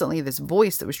constantly this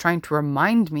voice that was trying to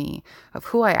remind me of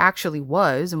who I actually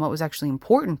was and what was actually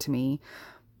important to me.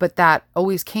 But that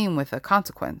always came with a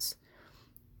consequence.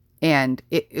 And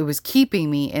it was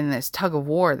keeping me in this tug of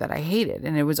war that I hated.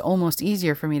 And it was almost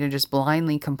easier for me to just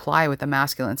blindly comply with the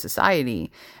masculine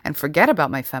society and forget about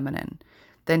my feminine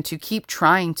than to keep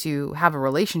trying to have a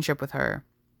relationship with her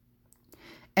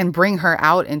and bring her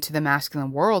out into the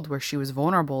masculine world where she was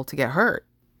vulnerable to get hurt.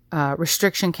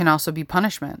 Restriction can also be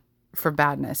punishment for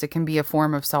badness. It can be a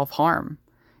form of self-harm.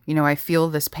 You know, I feel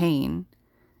this pain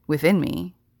within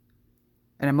me,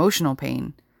 an emotional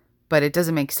pain, but it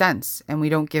doesn't make sense. And we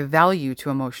don't give value to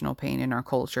emotional pain in our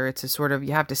culture. It's a sort of,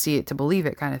 you have to see it to believe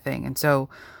it kind of thing. And so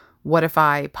what if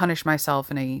I punish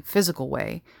myself in a physical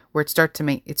way where it starts to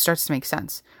make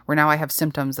sense, where now I have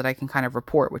symptoms that I can kind of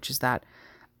report, which is that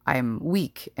I'm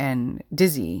weak and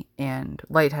dizzy and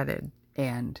lightheaded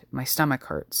and my stomach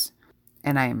hurts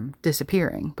and I'm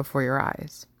disappearing before your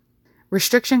eyes.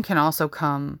 Restriction can also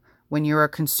come when you are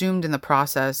consumed in the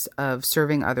process of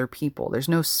serving other people. There's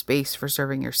no space for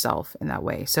serving yourself in that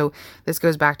way. So this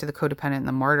goes back to the codependent and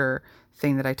the martyr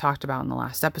thing that I talked about in the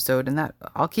last episode, and that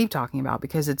I'll keep talking about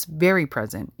because it's very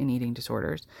present in eating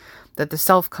disorders, that the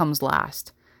self comes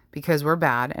last because we're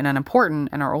bad and unimportant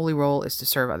and our only role is to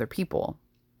serve other people.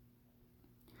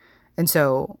 And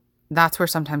so that's where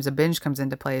sometimes a binge comes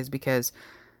into play, is because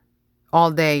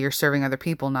all day you're serving other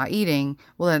people, not eating.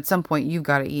 Well, then at some point you've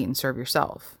got to eat and serve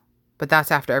yourself. But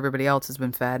that's after everybody else has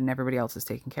been fed and everybody else is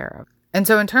taken care of. And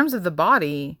so in terms of the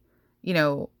body, you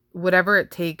know, whatever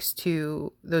it takes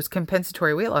to those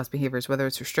compensatory weight loss behaviors, whether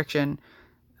it's restriction,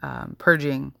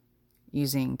 purging,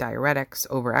 using diuretics,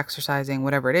 over-exercising,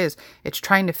 whatever it is, it's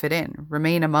trying to fit in,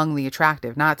 remain among the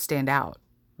attractive, not stand out,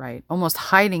 right? Almost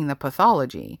hiding the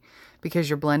pathology because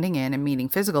you're blending in and meeting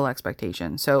physical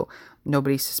expectations. So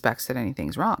nobody suspects that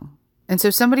anything's wrong. And so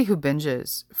somebody who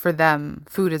binges, for them,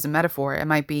 food is a metaphor. It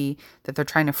might be that they're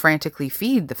trying to frantically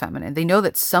feed the feminine. They know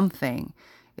that something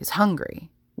is hungry.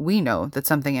 We know that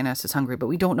something in us is hungry, but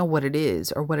we don't know what it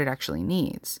is or what it actually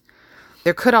needs.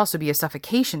 There could also be a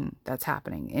suffocation that's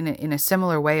happening in a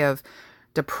similar way of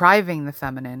depriving the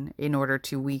feminine in order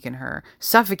to weaken her,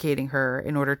 suffocating her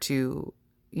in order to,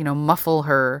 you know, muffle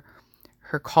her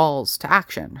calls to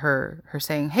action, her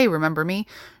saying, hey, remember me?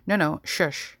 No,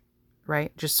 shush.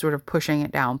 Right? Just sort of pushing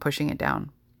it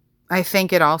down. I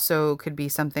think it also could be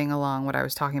something along what I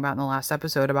was talking about in the last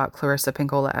episode about Clarissa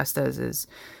Pinkola Estes'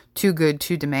 too good,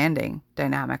 too demanding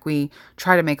dynamic. We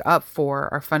try to make up for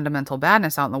our fundamental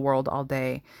badness out in the world all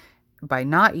day by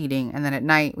not eating. And then at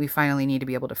night, we finally need to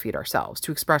be able to feed ourselves,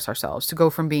 to express ourselves, to go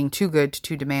from being too good to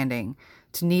too demanding,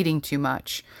 to needing too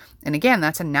much. And again,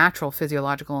 that's a natural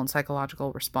physiological and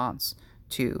psychological response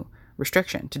to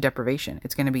restriction, to deprivation.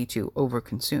 It's going to be to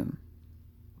overconsume.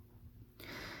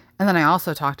 And then I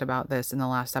also talked about this in the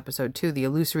last episode too, the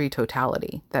illusory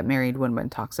totality that Mary Winwood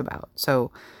talks about.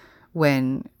 So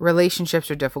when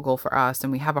relationships are difficult for us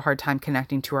and we have a hard time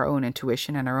connecting to our own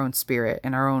intuition and our own spirit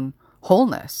and our own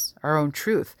wholeness, our own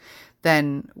truth,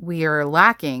 then we are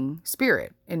lacking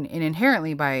spirit. And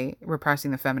inherently by repressing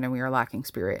the feminine, we are lacking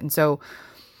spirit. And so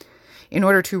in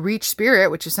order to reach spirit,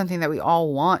 which is something that we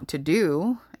all want to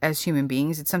do as human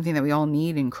beings, it's something that we all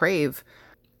need and crave,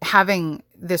 having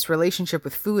this relationship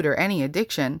with food or any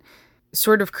addiction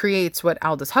sort of creates what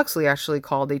Aldous Huxley actually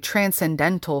called a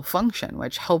transcendental function,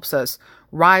 which helps us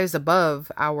rise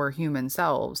above our human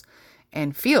selves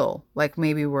and feel like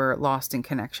maybe we're lost in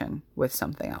connection with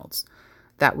something else,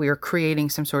 that we are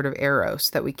creating some sort of eros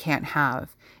that we can't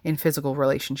have in physical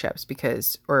relationships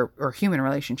because, or human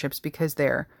relationships, because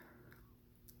they're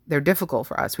they're difficult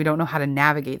for us. We don't know how to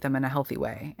navigate them in a healthy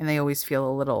way. And they always feel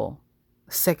a little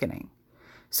sickening.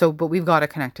 So, but we've got to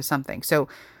connect to something. So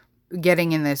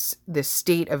getting in this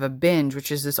state of a binge, which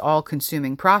is this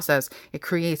all-consuming process, it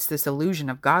creates this illusion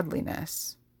of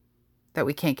godliness that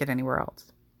we can't get anywhere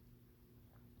else.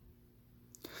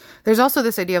 There's also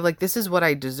this idea of like, this is what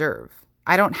I deserve.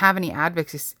 I don't have any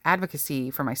advocacy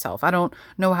for myself. I don't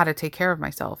know how to take care of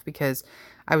myself because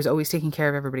I was always taking care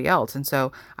of everybody else. And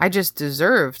so I just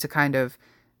deserve to kind of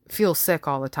feel sick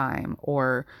all the time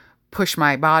or push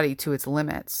my body to its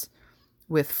limits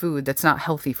with food that's not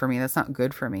healthy for me, that's not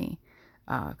good for me.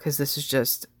 Because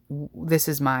this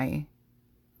is my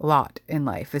lot in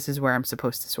life. This is where I'm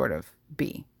supposed to sort of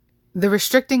be. The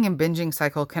restricting and binging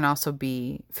cycle can also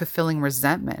be fulfilling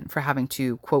resentment for having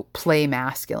to, quote, play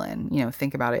masculine,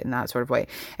 think about it in that sort of way,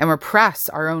 and repress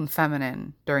our own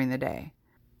feminine during the day.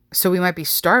 So we might be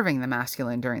starving the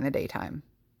masculine during the daytime.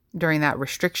 During that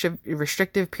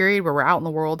restrictive period where we're out in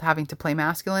the world having to play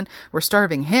masculine, we're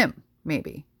starving him,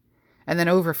 maybe, and then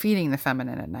overfeeding the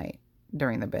feminine at night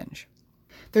during the binge.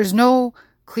 There's no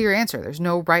clear answer. There's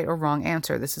no right or wrong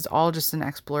answer. This is all just an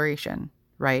exploration.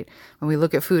 Right? When we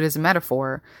look at food as a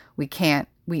metaphor, we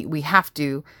have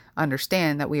to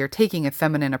understand that we are taking a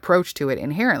feminine approach to it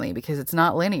inherently because it's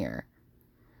not linear.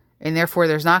 And therefore,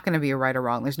 there's not going to be a right or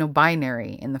wrong. There's no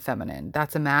binary in the feminine.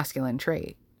 That's a masculine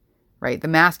trait, right? The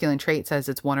masculine trait says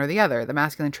it's one or the other. The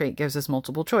masculine trait gives us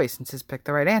multiple choice and says pick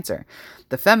the right answer.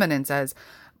 The feminine says,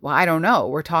 well, I don't know.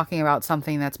 We're talking about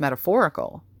something that's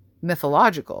metaphorical,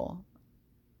 mythological,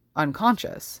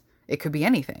 unconscious. It could be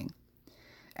anything.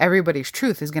 Everybody's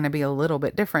truth is going to be a little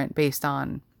bit different based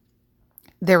on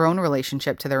their own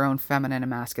relationship to their own feminine and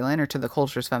masculine, or to the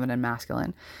culture's feminine and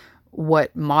masculine,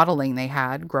 what modeling they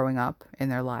had growing up in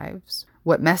their lives,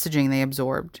 what messaging they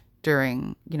absorbed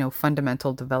during,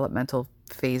 fundamental developmental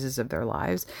phases of their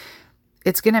lives.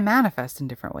 It's going to manifest in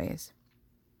different ways.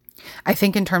 I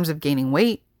think in terms of gaining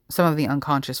weight, some of the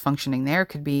unconscious functioning there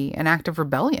could be an act of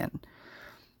rebellion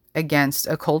against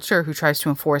a culture who tries to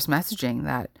enforce messaging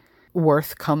that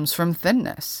worth comes from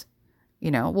thinness.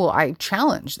 Well, I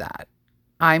challenge that.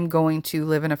 I'm going to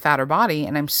live in a fatter body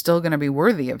and I'm still going to be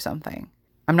worthy of something.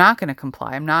 I'm not going to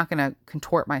comply. I'm not going to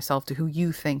contort myself to who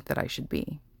you think that I should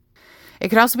be. It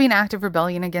could also be an act of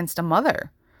rebellion against a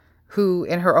mother who,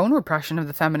 in her own repression of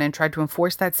the feminine, tried to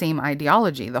enforce that same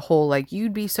ideology. The whole, like,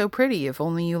 you'd be so pretty if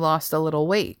only you lost a little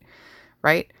weight,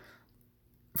 right?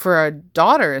 For a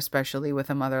daughter, especially with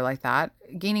a mother like that,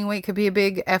 gaining weight could be a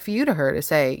big F you to her to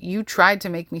say, you tried to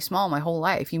make me small my whole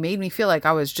life. You made me feel like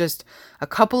I was just a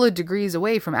couple of degrees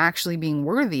away from actually being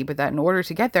worthy, but that in order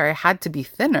to get there, I had to be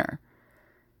thinner.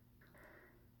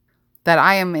 That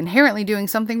I am inherently doing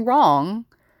something wrong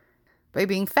by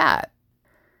being fat.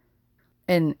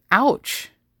 And ouch.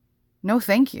 No,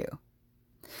 thank you.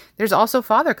 There's also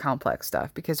father complex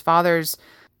stuff because fathers,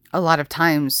 a lot of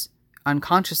times,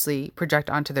 unconsciously project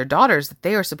onto their daughters that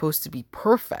they are supposed to be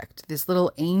perfect, this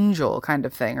little angel kind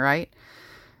of thing, right?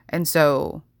 And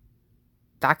so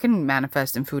that can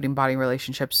manifest in food and body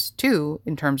relationships too,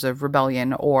 in terms of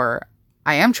rebellion, or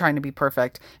I am trying to be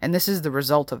perfect, and this is the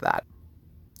result of that.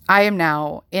 I am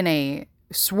now in a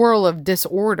swirl of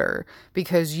disorder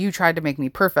because you tried to make me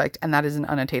perfect, and that is an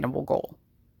unattainable goal.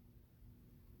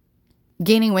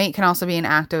 Gaining weight can also be an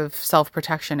act of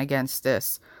self-protection against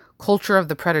this culture of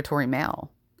the predatory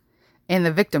male and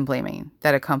the victim blaming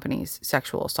that accompanies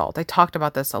sexual assault. I talked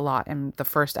about this a lot in the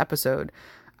first episode,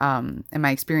 and my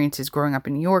experiences growing up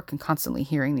in New York and constantly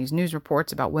hearing these news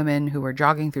reports about women who were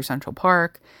jogging through Central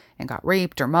Park and got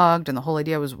raped or mugged. And the whole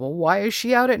idea was, well, why is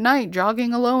she out at night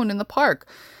jogging alone in the park?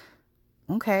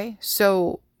 Okay,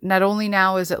 so not only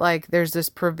now is it like there's this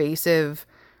pervasive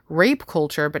rape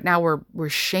culture, but now we're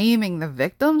shaming the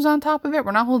victims on top of it.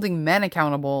 We're not holding men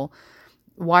accountable.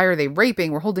 Why are they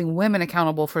raping? We're holding women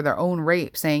accountable for their own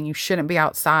rape, saying you shouldn't be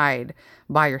outside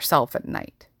by yourself at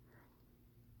night.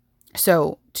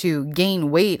 So to gain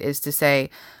weight is to say,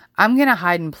 I'm going to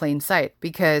hide in plain sight,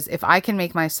 because if I can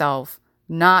make myself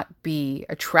not be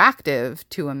attractive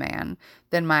to a man,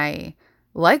 then my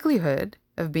likelihood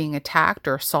of being attacked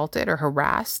or assaulted or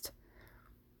harassed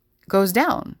goes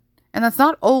down. And that's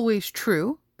not always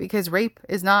true, because rape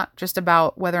is not just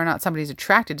about whether or not somebody's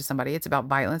attracted to somebody. It's about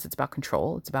violence. It's about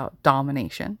control. It's about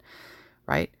domination,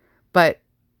 right? But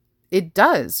it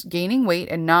does, gaining weight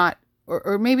and not,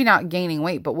 or maybe not gaining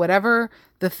weight, but whatever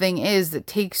the thing is that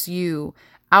takes you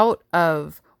out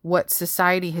of what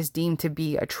society has deemed to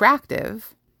be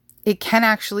attractive, it can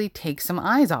actually take some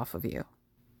eyes off of you.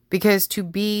 Because to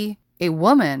be a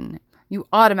woman, you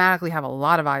automatically have a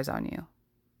lot of eyes on you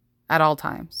at all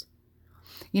times.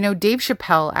 You know, Dave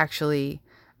Chappelle actually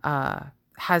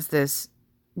has this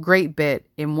great bit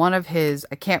in one of his,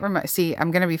 I can't remember. See,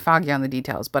 I'm going to be foggy on the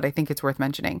details, but I think it's worth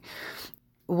mentioning.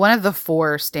 One of the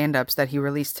 4 stand-ups that he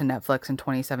released to Netflix in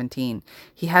 2017,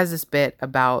 he has this bit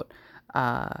about,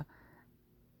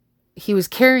 he was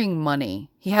carrying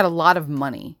money. He had a lot of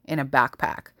money in a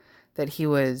backpack that he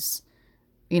was,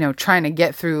 trying to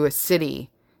get through a city,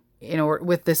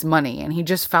 with this money. And he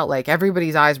just felt like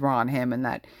everybody's eyes were on him, and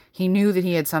that he knew that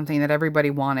he had something that everybody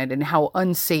wanted, and how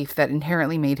unsafe that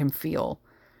inherently made him feel.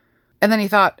 And then he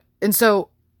thought, and so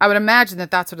I would imagine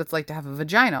that that's what it's like to have a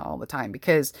vagina all the time,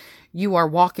 because you are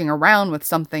walking around with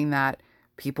something that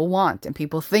people want and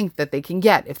people think that they can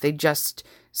get if they just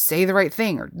say the right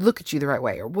thing or look at you the right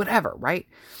way or whatever, right?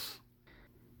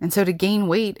 And so to gain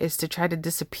weight is to try to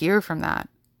disappear from that.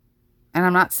 And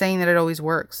I'm not saying that it always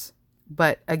works,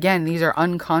 but again, these are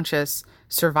unconscious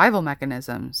survival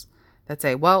mechanisms that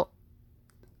say, well,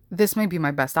 this may be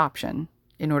my best option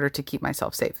in order to keep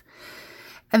myself safe.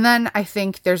 And then I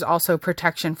think there's also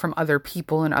protection from other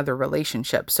people and other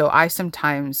relationships. So I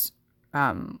sometimes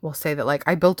will say that, like,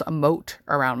 I built a moat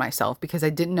around myself because I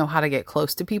didn't know how to get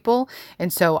close to people.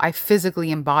 And so I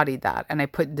physically embodied that, and I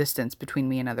put distance between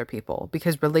me and other people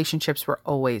because relationships were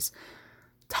always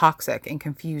toxic and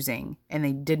confusing, and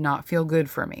they did not feel good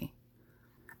for me.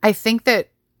 I think that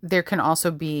there can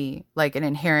also be like an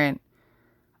inherent,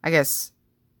 I guess,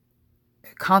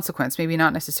 consequence, maybe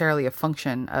not necessarily a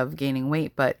function of gaining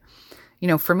weight, but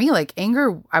for me, like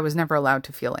anger, I was never allowed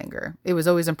to feel anger. It was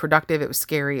always unproductive. It was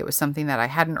scary. It was something that I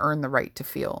hadn't earned the right to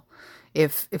feel.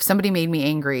 If somebody made me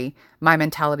angry, my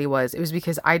mentality was, it was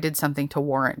because I did something to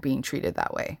warrant being treated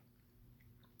that way.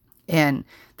 And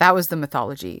that was the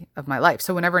mythology of my life.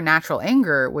 So whenever natural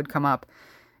anger would come up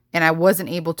and I wasn't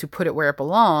able to put it where it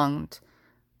belonged,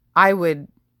 I would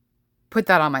put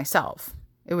that on myself.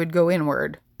 It would go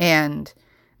inward and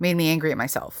made me angry at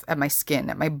myself, at my skin,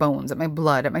 at my bones, at my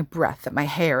blood, at my breath, at my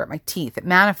hair, at my teeth. It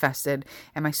manifested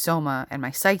in my soma and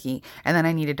my psyche, and then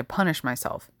I needed to punish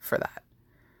myself for that.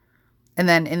 And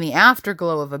then in the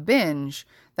afterglow of a binge,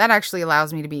 that actually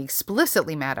allows me to be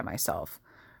explicitly mad at myself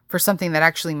for something that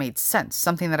actually made sense,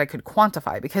 something that I could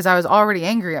quantify, because I was already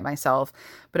angry at myself,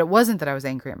 but it wasn't that I was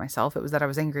angry at myself. It was that I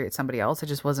was angry at somebody else. I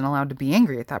just wasn't allowed to be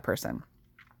angry at that person.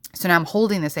 So now I'm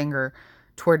holding this anger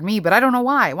toward me, but I don't know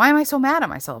why. Why am I so mad at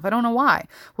myself? I don't know why.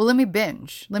 Well, let me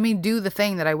binge. Let me do the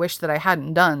thing that I wish that I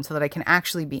hadn't done so that I can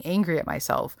actually be angry at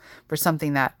myself for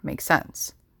something that makes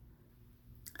sense.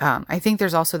 I think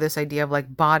there's also this idea of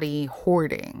like body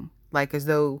hoarding, like as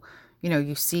though,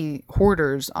 you see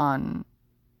hoarders on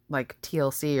like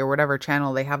TLC or whatever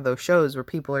channel they have those shows where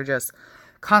people are just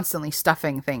constantly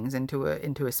stuffing things into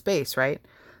a space, right?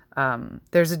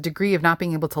 There's a degree of not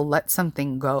being able to let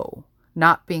something go,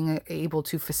 not being able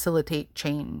to facilitate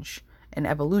change and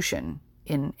evolution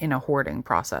in a hoarding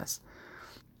process.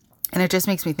 And it just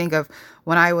makes me think of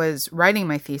when I was writing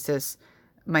my thesis,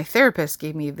 my therapist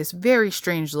gave me this very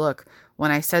strange look when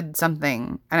I said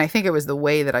something, and I think it was the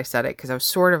way that I said it because I was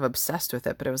sort of obsessed with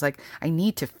it, but it was like, I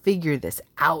need to figure this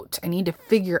out. I need to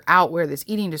figure out where this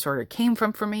eating disorder came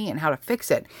from for me and how to fix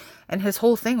it. And his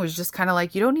whole thing was just kind of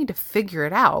like, you don't need to figure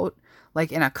it out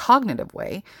like in a cognitive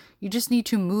way. You just need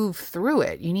to move through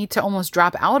it. You need to almost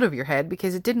drop out of your head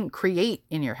because it didn't create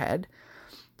in your head.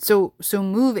 So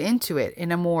move into it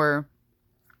in a more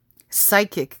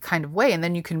psychic kind of way, and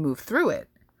then you can move through it.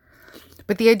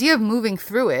 But the idea of moving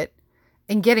through it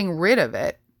and getting rid of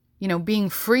it, being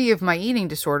free of my eating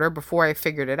disorder before I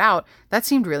figured it out, that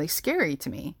seemed really scary to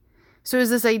me. So it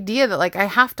was this idea that like I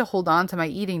have to hold on to my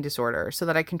eating disorder so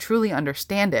that I can truly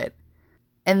understand it,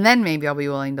 and then maybe I'll be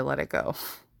willing to let it go.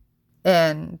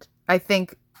 And I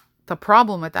think the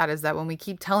problem with that is that when we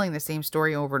keep telling the same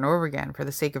story over and over again for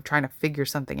the sake of trying to figure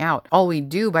something out, all we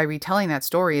do by retelling that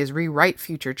story is rewrite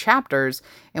future chapters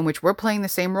in which we're playing the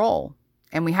same role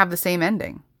and we have the same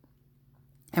ending.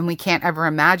 And we can't ever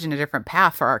imagine a different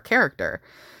path for our character.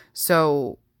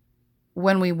 So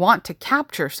when we want to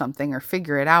capture something or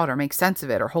figure it out or make sense of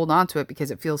it or hold on to it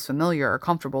because it feels familiar or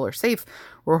comfortable or safe,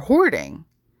 we're hoarding.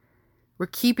 We're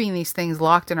keeping these things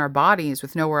locked in our bodies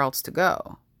with nowhere else to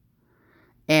go.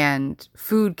 And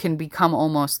food can become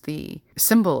almost the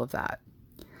symbol of that.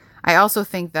 I also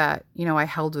think that, I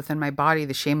held within my body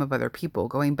the shame of other people,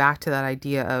 going back to that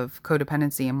idea of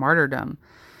codependency and martyrdom.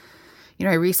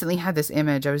 I recently had this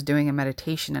image. I was doing a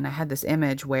meditation and I had this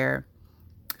image where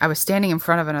I was standing in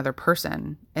front of another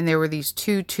person and there were these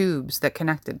 2 tubes that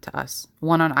connected to us,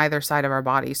 one on either side of our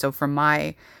body. So from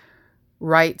my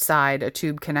right side, a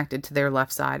tube connected to their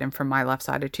left side, and from my left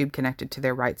side, a tube connected to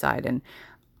their right side. And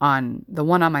on the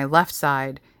one on my left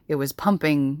side, it was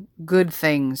pumping good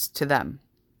things to them.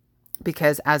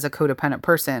 because as a codependent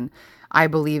person, I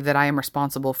believe that I am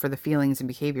responsible for the feelings and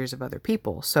behaviors of other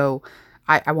people. So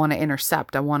I want to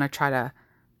intercept. I want to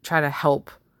try to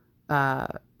help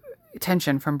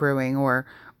tension from brewing or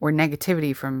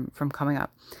negativity from coming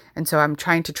up. And so I'm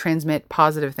trying to transmit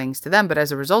positive things to them. But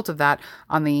as a result of that,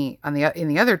 in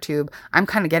the other tube, I'm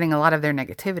kind of getting a lot of their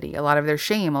negativity, a lot of their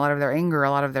shame, a lot of their anger,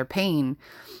 a lot of their pain,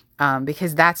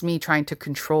 because that's me trying to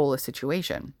control a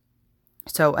situation.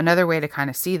 So another way to kind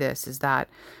of see this is that,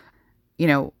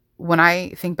 when I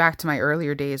think back to my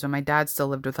earlier days when my dad still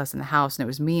lived with us in the house and it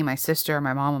was me, my sister,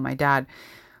 my mom, and my dad,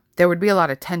 there would be a lot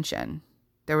of tension.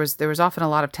 There was often a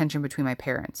lot of tension between my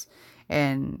parents.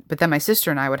 But then my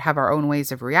sister and I would have our own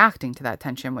ways of reacting to that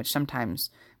tension, which sometimes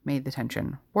made the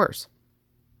tension worse.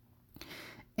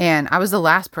 And I was the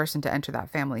last person to enter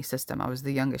that family system. I was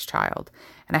the youngest child.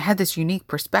 And I had this unique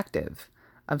perspective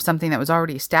of something that was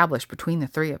already established between the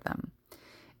three of them.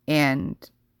 And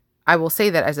I will say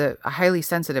that as a highly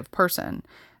sensitive person,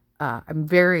 I'm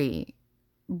very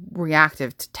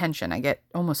reactive to tension. I get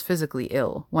almost physically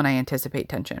ill when I anticipate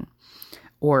tension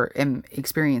or am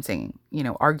experiencing,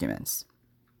 arguments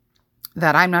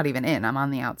that I'm not even in, I'm on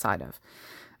the outside of.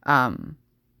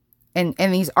 And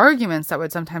these arguments that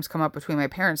would sometimes come up between my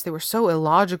parents, they were so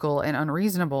illogical and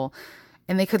unreasonable,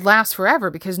 and they could last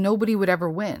forever because nobody would ever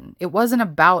win. It wasn't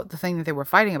about the thing that they were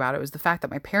fighting about. It was the fact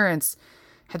that my parents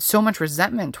had so much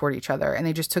resentment toward each other, and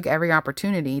they just took every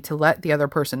opportunity to let the other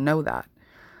person know that.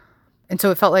 And so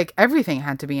it felt like everything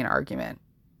had to be an argument.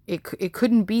 It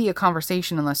couldn't be a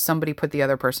conversation unless somebody put the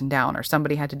other person down or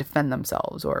somebody had to defend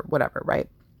themselves or whatever, right?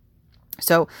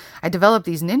 So I developed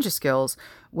these ninja skills,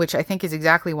 which I think is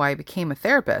exactly why I became a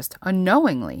therapist.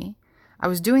 Unknowingly, I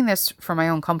was doing this for my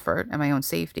own comfort and my own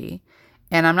safety.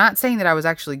 And I'm not saying that I was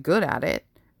actually good at it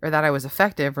or that I was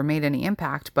effective or made any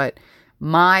impact, but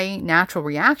my natural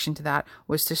reaction to that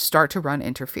was to start to run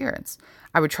interference.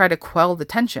 I would try to quell the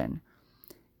tension,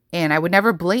 and I would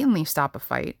never blatantly stop a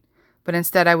fight, but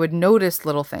instead I would notice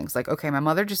little things like, okay, my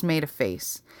mother just made a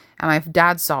face and my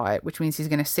dad saw it, which means he's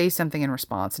going to say something in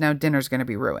response. Now dinner's going to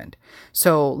be ruined.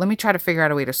 So let me try to figure out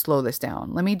a way to slow this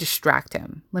down. Let me distract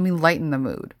him. Let me lighten the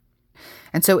mood.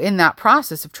 And so in that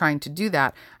process of trying to do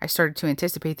that, I started to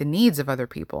anticipate the needs of other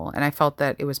people. And I felt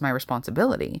that it was my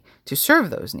responsibility to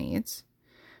serve those needs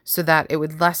so that it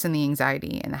would lessen the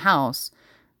anxiety in the house,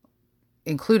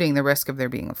 including the risk of there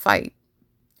being a fight.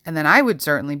 And then I would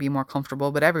certainly be more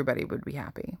comfortable, but everybody would be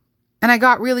happy. And I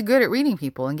got really good at reading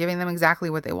people and giving them exactly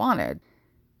what they wanted.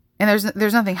 And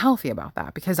there's nothing healthy about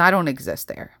that because I don't exist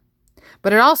there.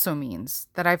 But it also means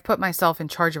that I've put myself in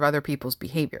charge of other people's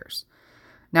behaviors.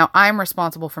 Now, I'm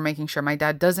responsible for making sure my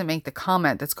dad doesn't make the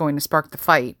comment that's going to spark the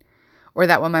fight, or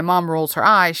that when my mom rolls her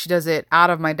eyes, she does it out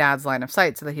of my dad's line of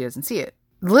sight so that he doesn't see it.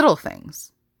 Little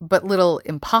things, but little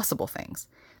impossible things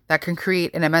that can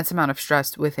create an immense amount of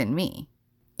stress within me.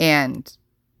 And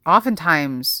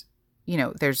oftentimes,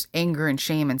 there's anger and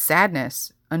shame and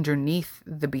sadness underneath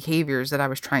the behaviors that I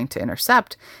was trying to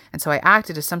intercept. And so I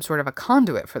acted as some sort of a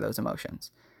conduit for those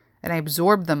emotions, and I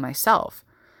absorbed them myself.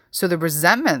 So the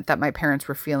resentment that my parents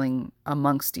were feeling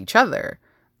amongst each other,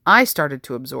 I started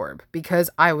to absorb because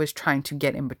I was trying to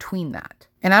get in between that.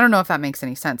 And I don't know if that makes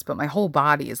any sense, but my whole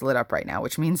body is lit up right now,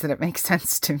 which means that it makes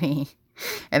sense to me.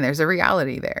 And there's a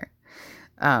reality there.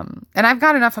 And I've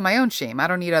got enough of my own shame. I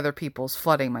don't need other people's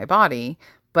flooding my body,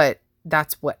 but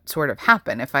that's what sort of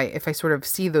happened. If I sort of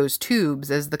see those tubes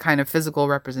as the kind of physical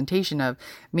representation of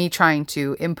me trying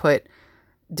to input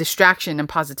distraction and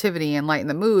positivity and lighten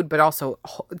the mood, but also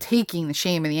taking the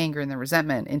shame and the anger and the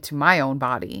resentment into my own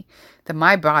body, then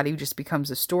my body just becomes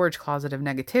a storage closet of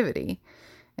negativity.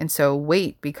 And so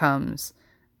weight becomes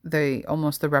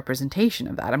almost the representation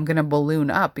of that. I'm going to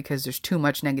balloon up because there's too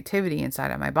much negativity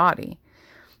inside of my body.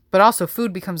 But also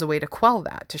food becomes a way to quell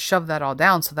that, to shove that all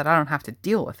down so that I don't have to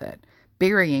deal with it,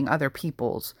 burying other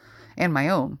people's and my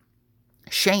own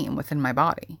shame within my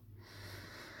body.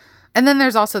 And then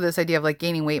there's also this idea of like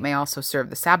gaining weight may also serve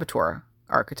the saboteur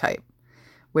archetype,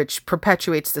 which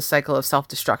perpetuates the cycle of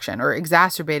self-destruction or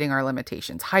exacerbating our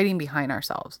limitations, hiding behind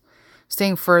ourselves,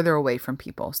 staying further away from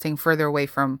people, staying further away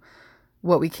from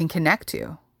what we can connect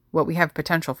to, what we have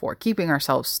potential for, keeping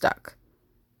ourselves stuck,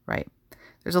 right?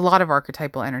 There's a lot of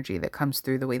archetypal energy that comes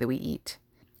through the way that we eat.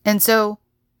 And so,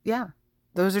 yeah,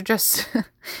 those are just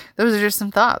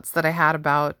some thoughts that I had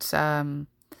about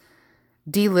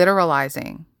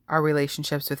deliteralizing our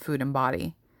relationships with food and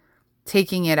body,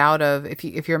 taking it out of,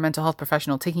 if you're a mental health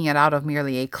professional, taking it out of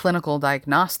merely a clinical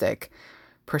diagnostic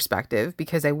perspective,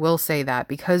 because I will say that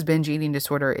because binge eating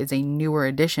disorder is a newer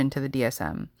addition to the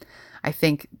DSM, I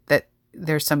think that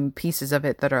there's some pieces of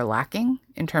it that are lacking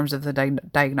in terms of the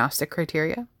diagnostic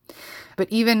criteria. But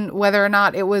even whether or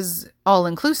not it was all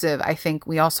inclusive, I think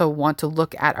we also want to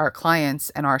look at our clients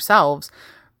and ourselves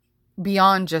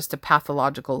beyond just a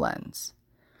pathological lens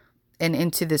and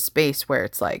into this space where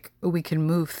it's like, we can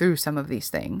move through some of these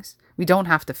things. We don't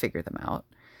have to figure them out.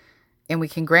 And we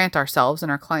can grant ourselves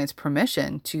and our clients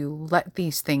permission to let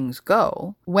these things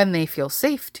go when they feel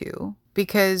safe to,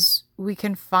 because we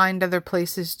can find other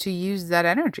places to use that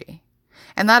energy.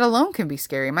 And that alone can be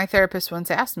scary. My therapist once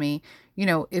asked me,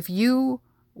 if you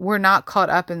were not caught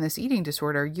up in this eating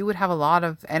disorder, you would have a lot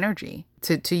of energy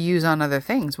to use on other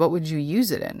things. What would you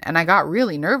use it in? And I got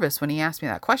really nervous when he asked me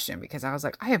that question, because I was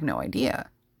like, I have no idea.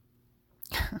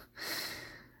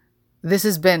 This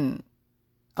has been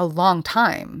a long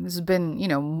time. This has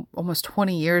been, almost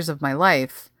 20 years of my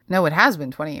life. No, it has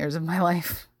been 20 years of my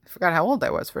life. I forgot how old I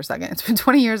was for a second. It's been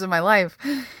 20 years of my life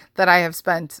that I have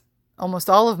spent almost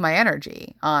all of my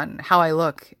energy on how I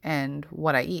look and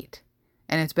what I eat.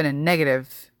 And it's been a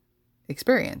negative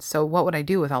experience. So what would I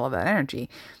do with all of that energy?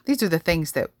 These are the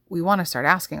things that we want to start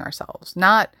asking ourselves,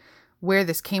 not where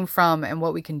this came from and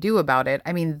what we can do about it.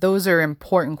 I mean, those are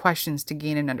important questions to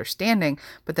gain an understanding.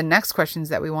 But the next questions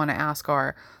that we want to ask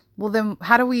are, well, then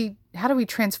how do we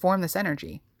transform this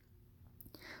energy?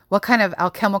 What kind of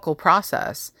alchemical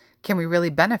process can we really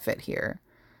benefit here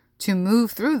to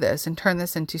move through this and turn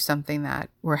this into something that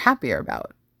we're happier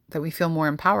about, that we feel more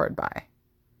empowered by?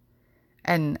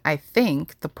 And I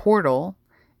think the portal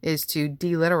is to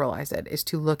deliteralize it, is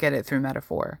to look at it through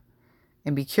metaphor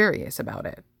and be curious about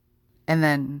it. And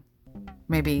then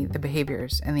maybe the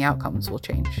behaviors and the outcomes will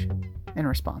change in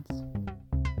response.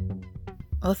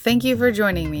 Well, thank you for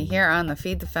joining me here on the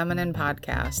Feed the Feminine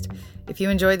podcast. If you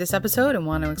enjoyed this episode and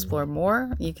want to explore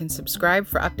more, you can subscribe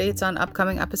for updates on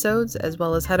upcoming episodes, as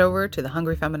well as head over to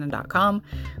thehungryfeminine.com,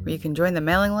 where you can join the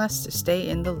mailing list to stay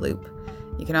in the loop.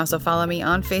 You can also follow me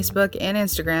on Facebook and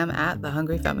Instagram at The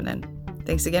Hungry Feminine.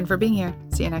 Thanks again for being here.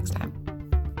 See you next time.